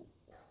 oh,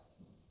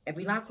 and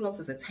BLAXIT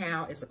is a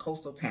town, it's a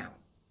coastal town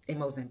in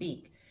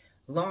Mozambique.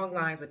 Long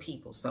lines of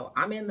people. So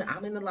I'm in the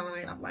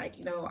line. I'm like,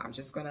 you know, I'm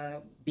just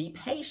gonna be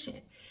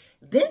patient.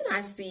 Then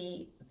I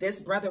see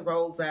this brother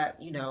rolls up,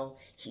 you know,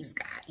 he's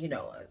got, you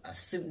know, a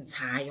suit and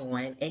tie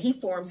on, and he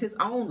forms his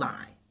own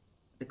line,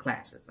 the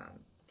classism.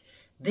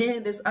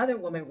 Then this other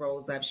woman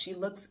rolls up. She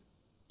looks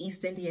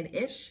East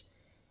Indian-ish.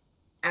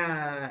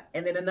 And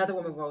then another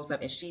woman rolls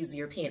up, and she's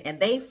European. And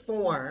they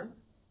form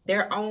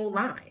their own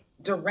line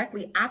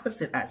directly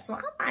opposite us. So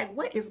I'm like,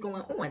 what is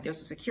going on?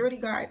 There's a security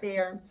guard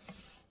there.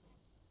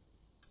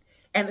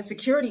 And the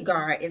security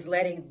guard is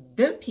letting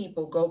them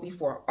people go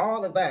before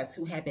all of us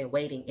who have been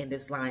waiting in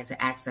this line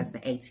to access the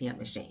ATM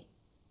machine.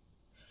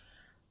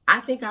 I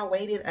think I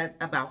waited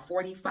about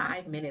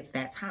 45 minutes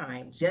that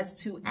time just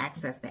to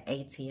access the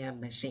ATM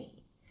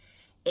machine.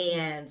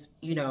 And,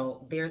 you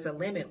know, there's a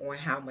limit on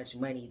how much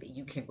money that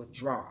you can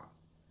withdraw.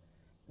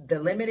 The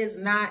limit is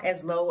not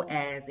as low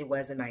as it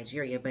was in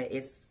Nigeria, but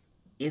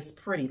it's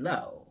pretty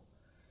low.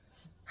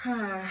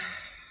 That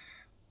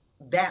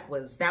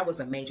was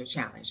a major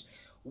challenge.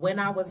 When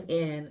I was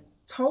in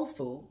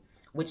Tofu,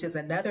 which is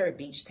another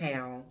beach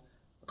town,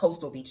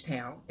 coastal beach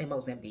town in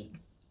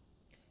Mozambique,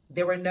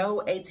 there were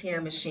no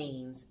ATM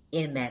machines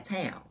in that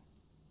town.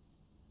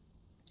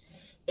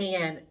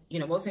 And, you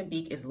know,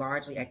 Mozambique is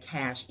largely a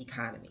cash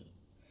economy.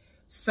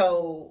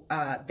 So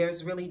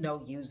there's really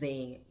no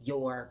using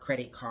your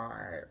credit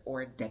card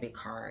or debit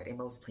card in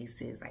most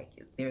places. Like,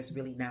 there's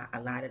really not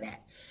a lot of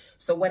that.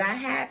 So what I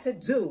had to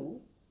do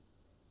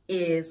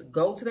is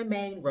go to the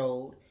main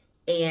road,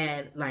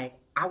 and like,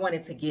 I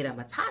wanted to get a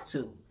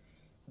matatu.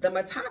 The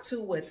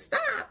matatu would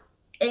stop,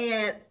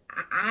 and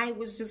I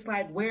was just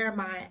like, where am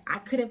I? I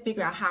couldn't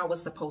figure out how I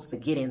was supposed to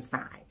get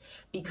inside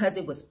because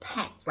it was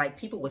packed. Like,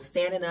 people were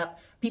standing up,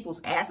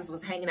 people's asses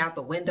was hanging out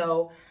the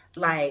window.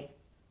 Like,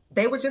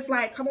 they were just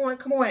like, come on,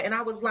 come on. And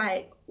I was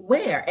like,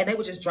 where? And they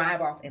would just drive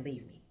off and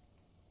leave me.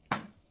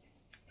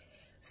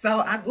 So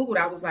I Googled,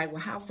 I was like,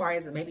 well, how far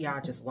is it? Maybe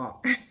I'll just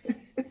walk.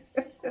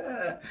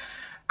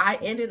 I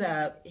ended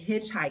up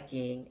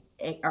hitchhiking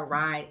a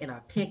ride in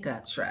a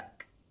pickup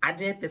truck. I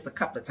did this a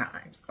couple of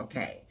times,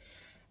 okay?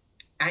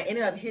 I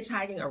ended up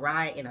hitchhiking a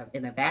ride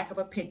in the back of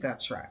a pickup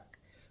truck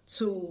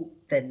to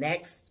the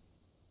next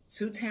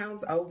 2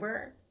 towns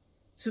over,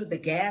 to the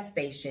gas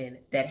station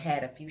that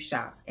had a few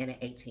shops and an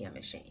ATM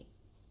machine.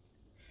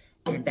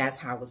 And that's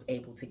how I was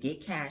able to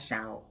get cash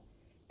out.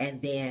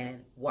 And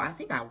then, well, I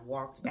think I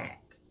walked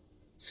back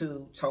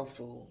to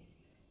Tofu,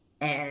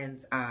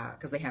 and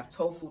because they have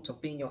Tofu,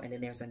 Tofino, and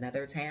then there's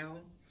another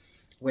town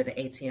where the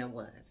ATM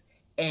was.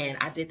 And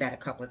I did that a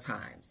couple of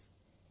times.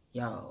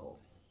 Yo.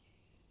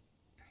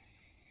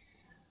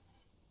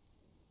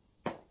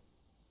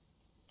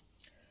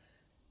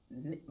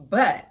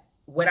 But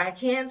what I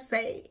can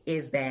say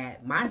is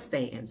that my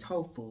stay in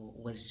Tofu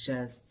was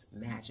just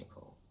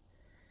magical.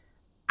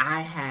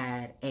 I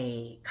had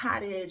a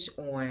cottage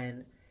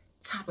on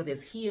top of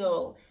this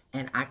hill,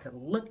 and I could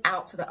look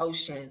out to the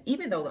ocean.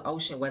 Even though the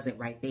ocean wasn't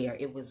right there,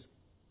 it was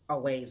a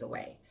ways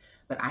away.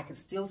 But I could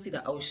still see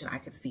the ocean. I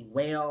could see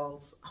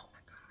whales. Oh my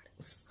God, it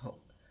was so...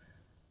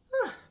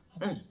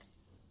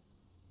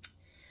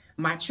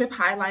 My trip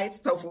highlights,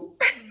 Tofu.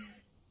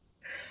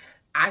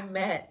 I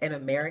met an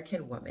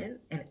American woman,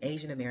 an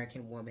Asian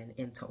American woman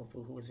in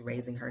Tofu who was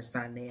raising her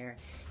son there.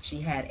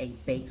 She had a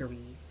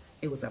bakery.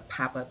 It was a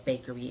pop-up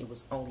bakery. It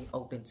was only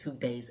open 2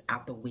 days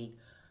out the week.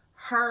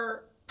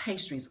 Her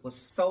pastries was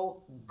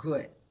so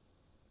good.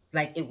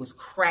 Like, it was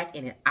crack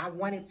in it. I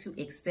wanted to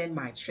extend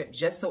my trip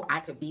just so I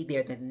could be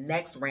there the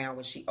next round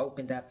when she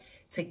opened up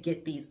to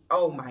get these.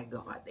 Oh my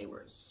God, they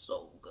were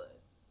so good.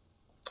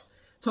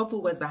 Tofu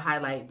was the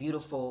highlight.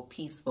 Beautiful,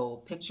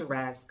 peaceful,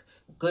 picturesque,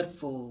 good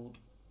food.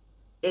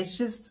 It's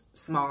just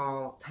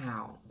small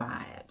town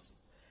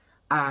vibes.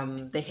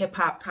 The hip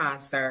hop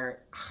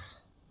concert.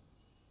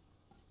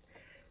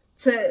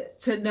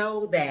 To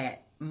know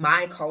that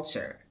my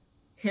culture,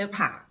 hip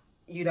hop,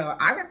 you know,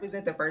 I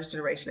represent the first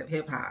generation of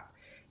hip hop.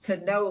 To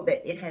know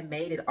that it had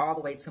made it all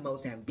the way to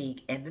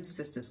Mozambique, and them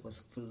sisters was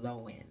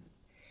flowing.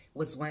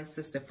 Was one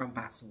sister from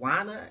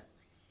Botswana.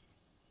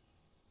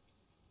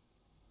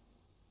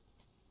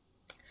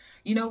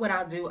 You know what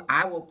I'll do?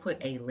 I will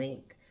put a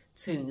link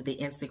to the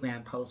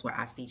Instagram post where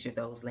I featured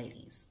those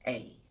ladies.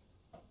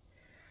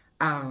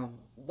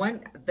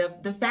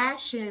 The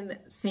fashion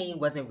scene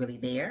wasn't really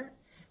there.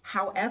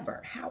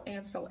 However,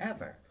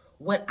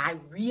 what I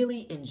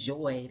really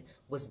enjoyed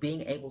was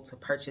being able to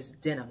purchase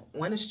denim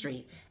on the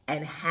street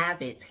and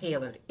have it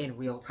tailored in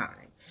real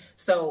time.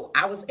 So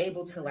I was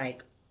able to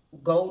like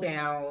go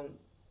down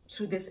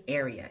to this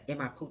area in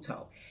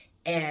Maputo,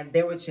 and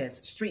there were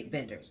just street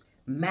vendors,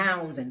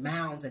 mounds and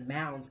mounds and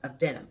mounds of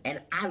denim.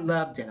 And I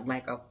love denim,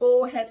 like a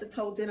full head to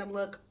toe denim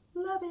look.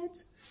 Love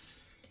it.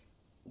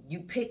 You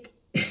pick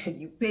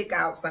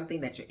out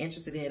something that you're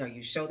interested in, or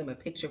you show them a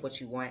picture of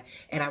what you want.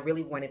 And I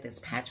really wanted this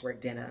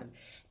patchwork denim.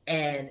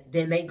 And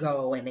then they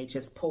go and they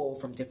just pull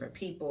from different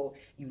people.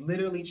 You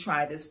literally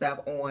try this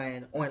stuff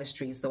on the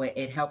street, so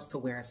it helps to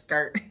wear a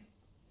skirt.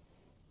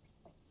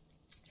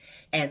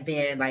 And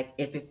then, like,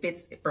 if it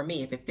fits for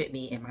me, if it fit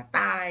me in my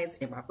thighs,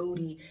 in my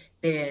booty,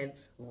 then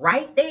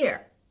right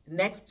there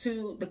next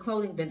to the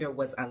clothing vendor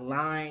was a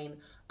line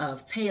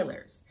of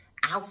tailors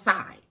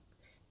outside.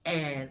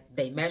 And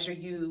they measure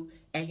you,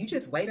 and you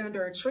just wait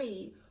under a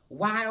tree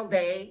while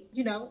they,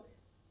 you know,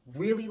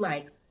 really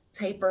like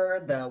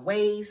taper the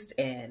waist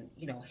and,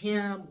 you know,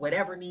 hem,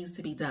 whatever needs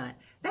to be done.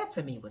 That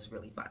to me was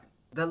really fun.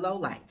 The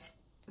lowlights.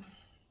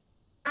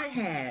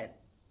 I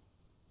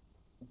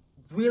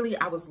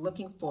was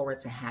looking forward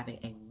to having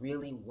a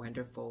really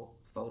wonderful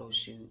photo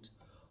shoot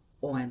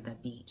on the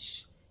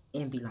beach.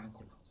 in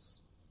Bilanculos.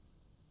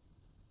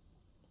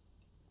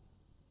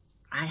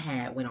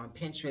 I went on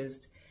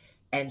Pinterest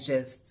and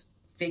just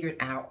figured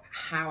out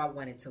how I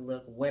wanted to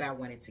look, what I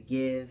wanted to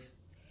give.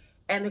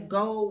 And the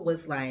goal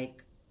was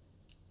like,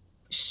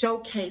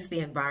 showcase the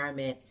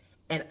environment,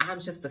 and I'm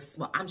just a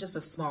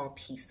small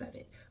piece of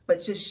it,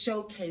 but just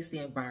showcase the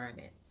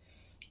environment.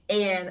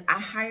 And I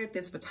hired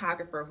this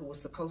photographer who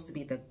was supposed to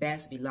be the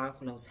best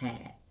Bilanculos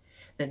had.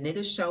 The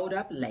nigga showed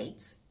up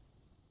late.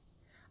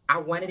 I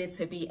wanted it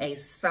to be a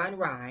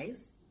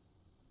sunrise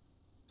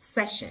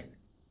session.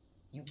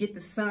 You get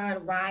the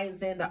sun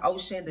rising, the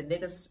ocean. The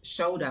niggas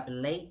showed up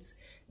late.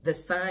 The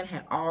sun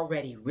had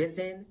already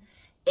risen.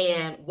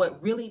 And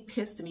what really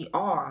pissed me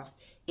off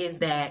is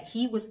that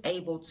he was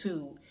able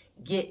to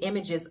get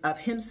images of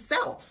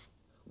himself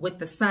with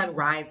the sun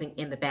rising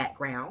in the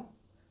background,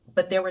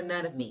 but there were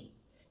none of me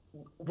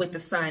with the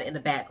sun in the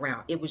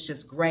background. It was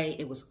just gray.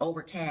 It was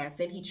overcast.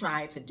 Then he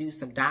tried to do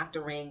some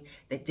doctoring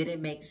that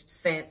didn't make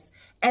sense.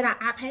 And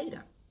I paid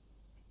him.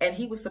 And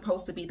he was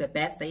supposed to be the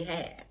best they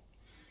had.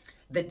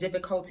 The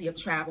difficulty of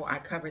travel, I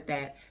covered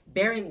that.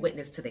 Bearing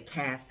witness to the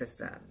caste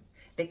system.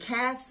 The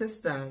caste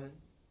system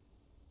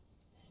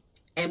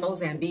in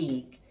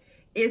Mozambique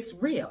is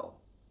real.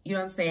 You know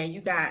what I'm saying?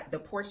 You got the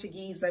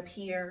Portuguese up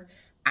here.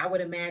 I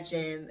would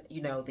imagine,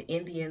 you know, the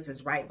Indians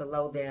is right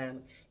below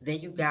them. Then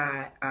you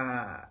got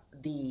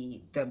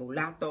the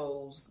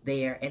mulattoes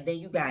there. And then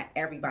you got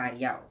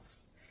everybody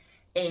else.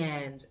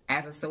 And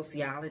as a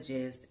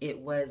sociologist, it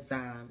was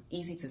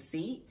easy to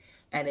see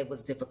and it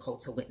was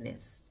difficult to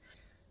witness.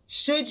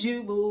 Should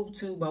you move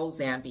to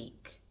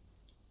Mozambique?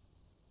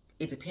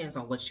 It depends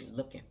on what you're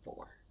looking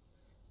for.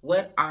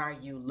 What are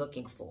you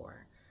looking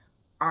for?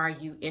 Are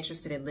you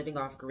interested in living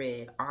off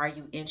grid? Are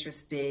you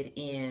interested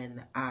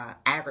in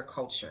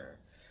agriculture?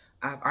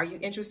 Are you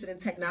interested in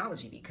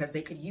technology? Because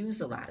they could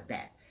use a lot of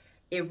that.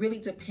 It really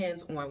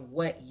depends on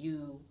what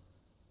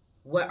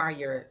are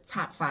your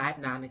top 5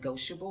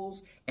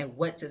 non-negotiables and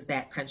what does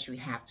that country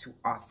have to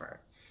offer.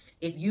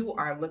 If you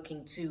are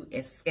looking to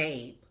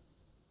escape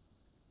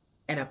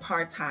an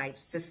apartheid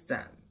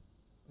system,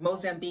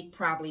 Mozambique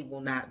probably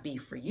will not be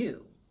for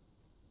you.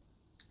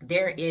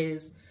 There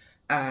is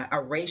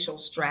a racial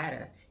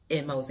strata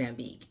in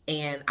Mozambique,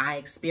 and I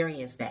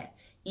experienced that.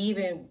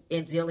 Even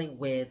in dealing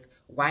with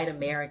white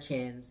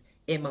Americans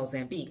in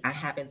Mozambique, I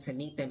happened to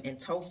meet them in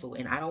Tofu,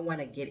 and I don't want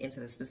to get into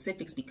the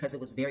specifics because it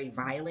was very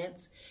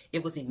violent.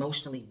 It was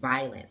emotionally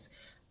violent.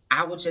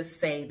 I will just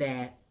say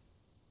that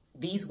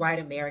these white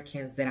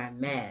Americans that I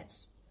met,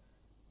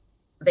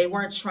 they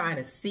weren't trying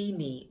to see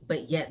me,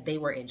 but yet they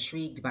were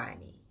intrigued by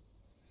me.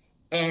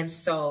 And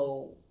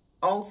so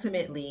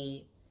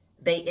ultimately,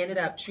 they ended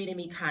up treating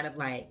me kind of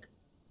like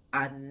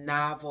a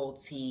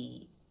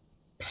novelty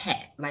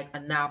pet, like a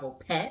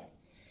novel pet.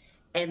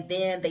 And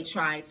then they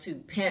tried to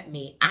pimp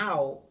me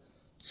out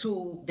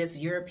to this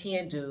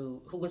European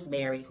dude who was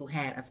married, who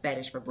had a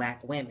fetish for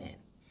Black women.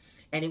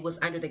 And it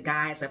was under the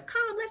guise of,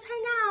 come, let's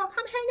hang out.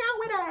 Come hang out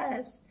with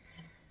us.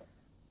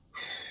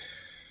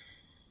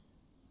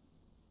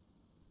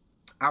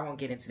 I won't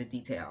get into the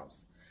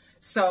details.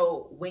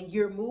 So when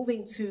you're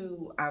moving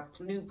to a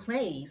new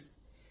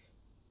place,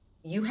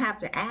 you have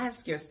to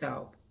ask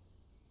yourself,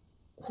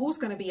 who's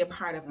going to be a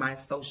part of my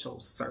social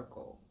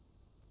circle?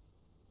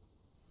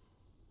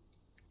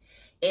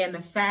 And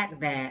the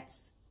fact that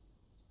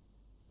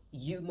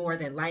you more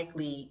than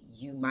likely,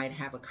 you might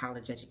have a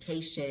college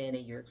education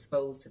and you're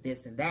exposed to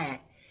this and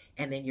that,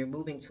 and then you're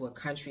moving to a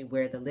country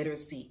where the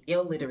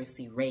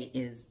illiteracy rate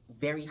is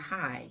very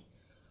high.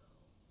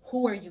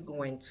 Who are you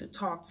going to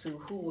talk to?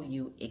 Who will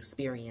you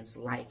experience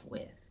life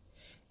with?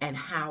 And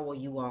how will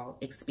you all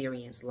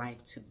experience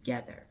life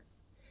together?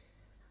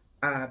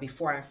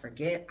 Before I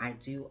forget, I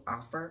do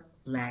offer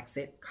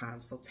BLAXIT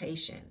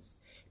consultations.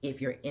 If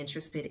you're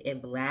interested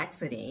in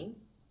BLAXITing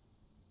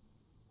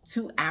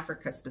to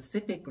Africa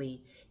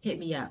specifically, hit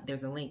me up.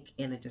 There's a link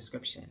in the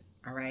description.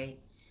 All right.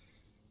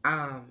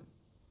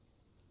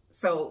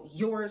 So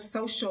your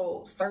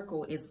social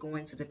circle is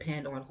going to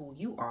depend on who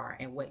you are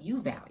and what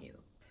you value.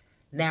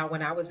 Now,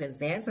 when I was in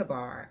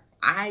Zanzibar,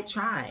 I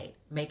tried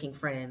making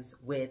friends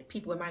with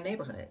people in my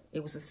neighborhood.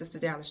 It was a sister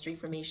down the street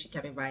from me. She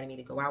kept inviting me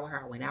to go out with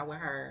her. I went out with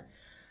her.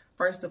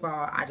 First of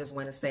all, I just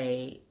want to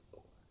say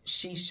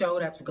she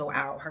showed up to go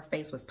out. Her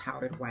face was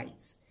powdered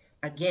white.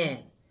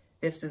 Again,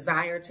 this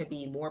desire to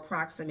be more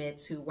proximate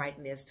to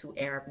whiteness, to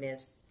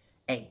Arabness.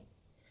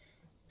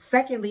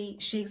 Secondly,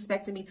 she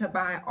expected me to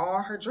buy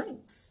all her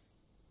drinks.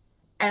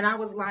 And I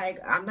was like,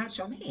 I'm not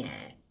your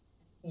man.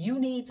 You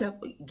need to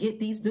get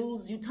these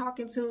dudes you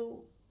talking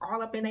to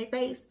all up in their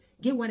face.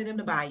 Get one of them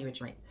to buy you a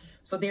drink.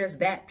 So there's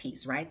that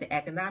piece, right? The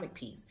economic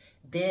piece.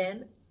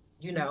 Then,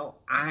 you know,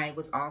 I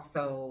was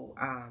also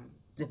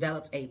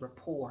developed a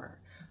rapport,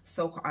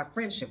 a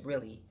friendship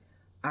really,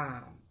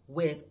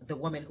 with the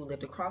woman who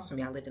lived across from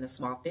me. I lived in a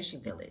small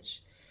fishing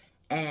village.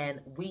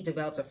 And we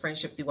developed a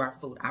friendship through our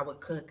food. I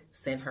would cook,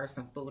 send her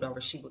some food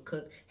over. She would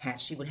cook,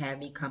 she would have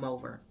me come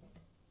over.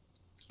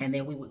 And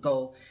then we would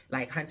go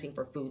like hunting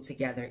for food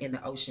together in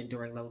the ocean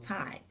during low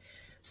tide.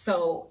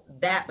 So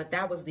but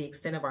that was the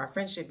extent of our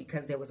friendship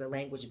because there was a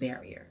language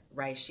barrier,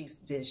 right? She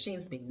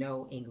didn't speak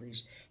no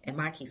English, and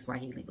my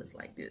Kiswahili was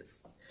like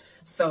this.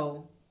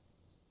 So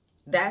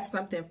that's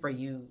something for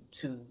you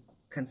to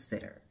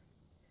consider.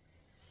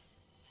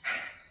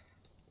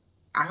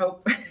 I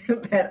hope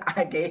that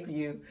I gave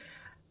you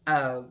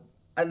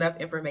enough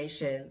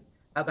information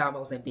about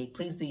Mozambique.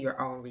 Please do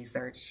your own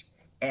research,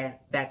 and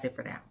that's it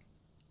for now.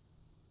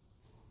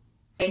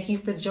 Thank you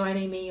for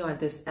joining me on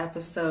this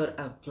episode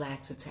of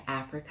BLAXIT to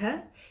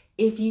Africa.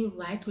 If you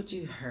liked what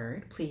you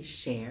heard, please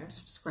share,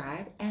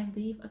 subscribe, and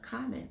leave a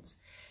comment.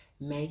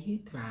 May you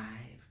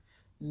thrive.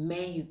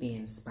 May you be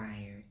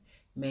inspired.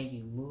 May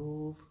you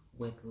move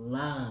with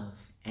love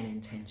and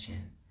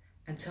intention.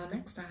 Until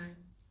next time.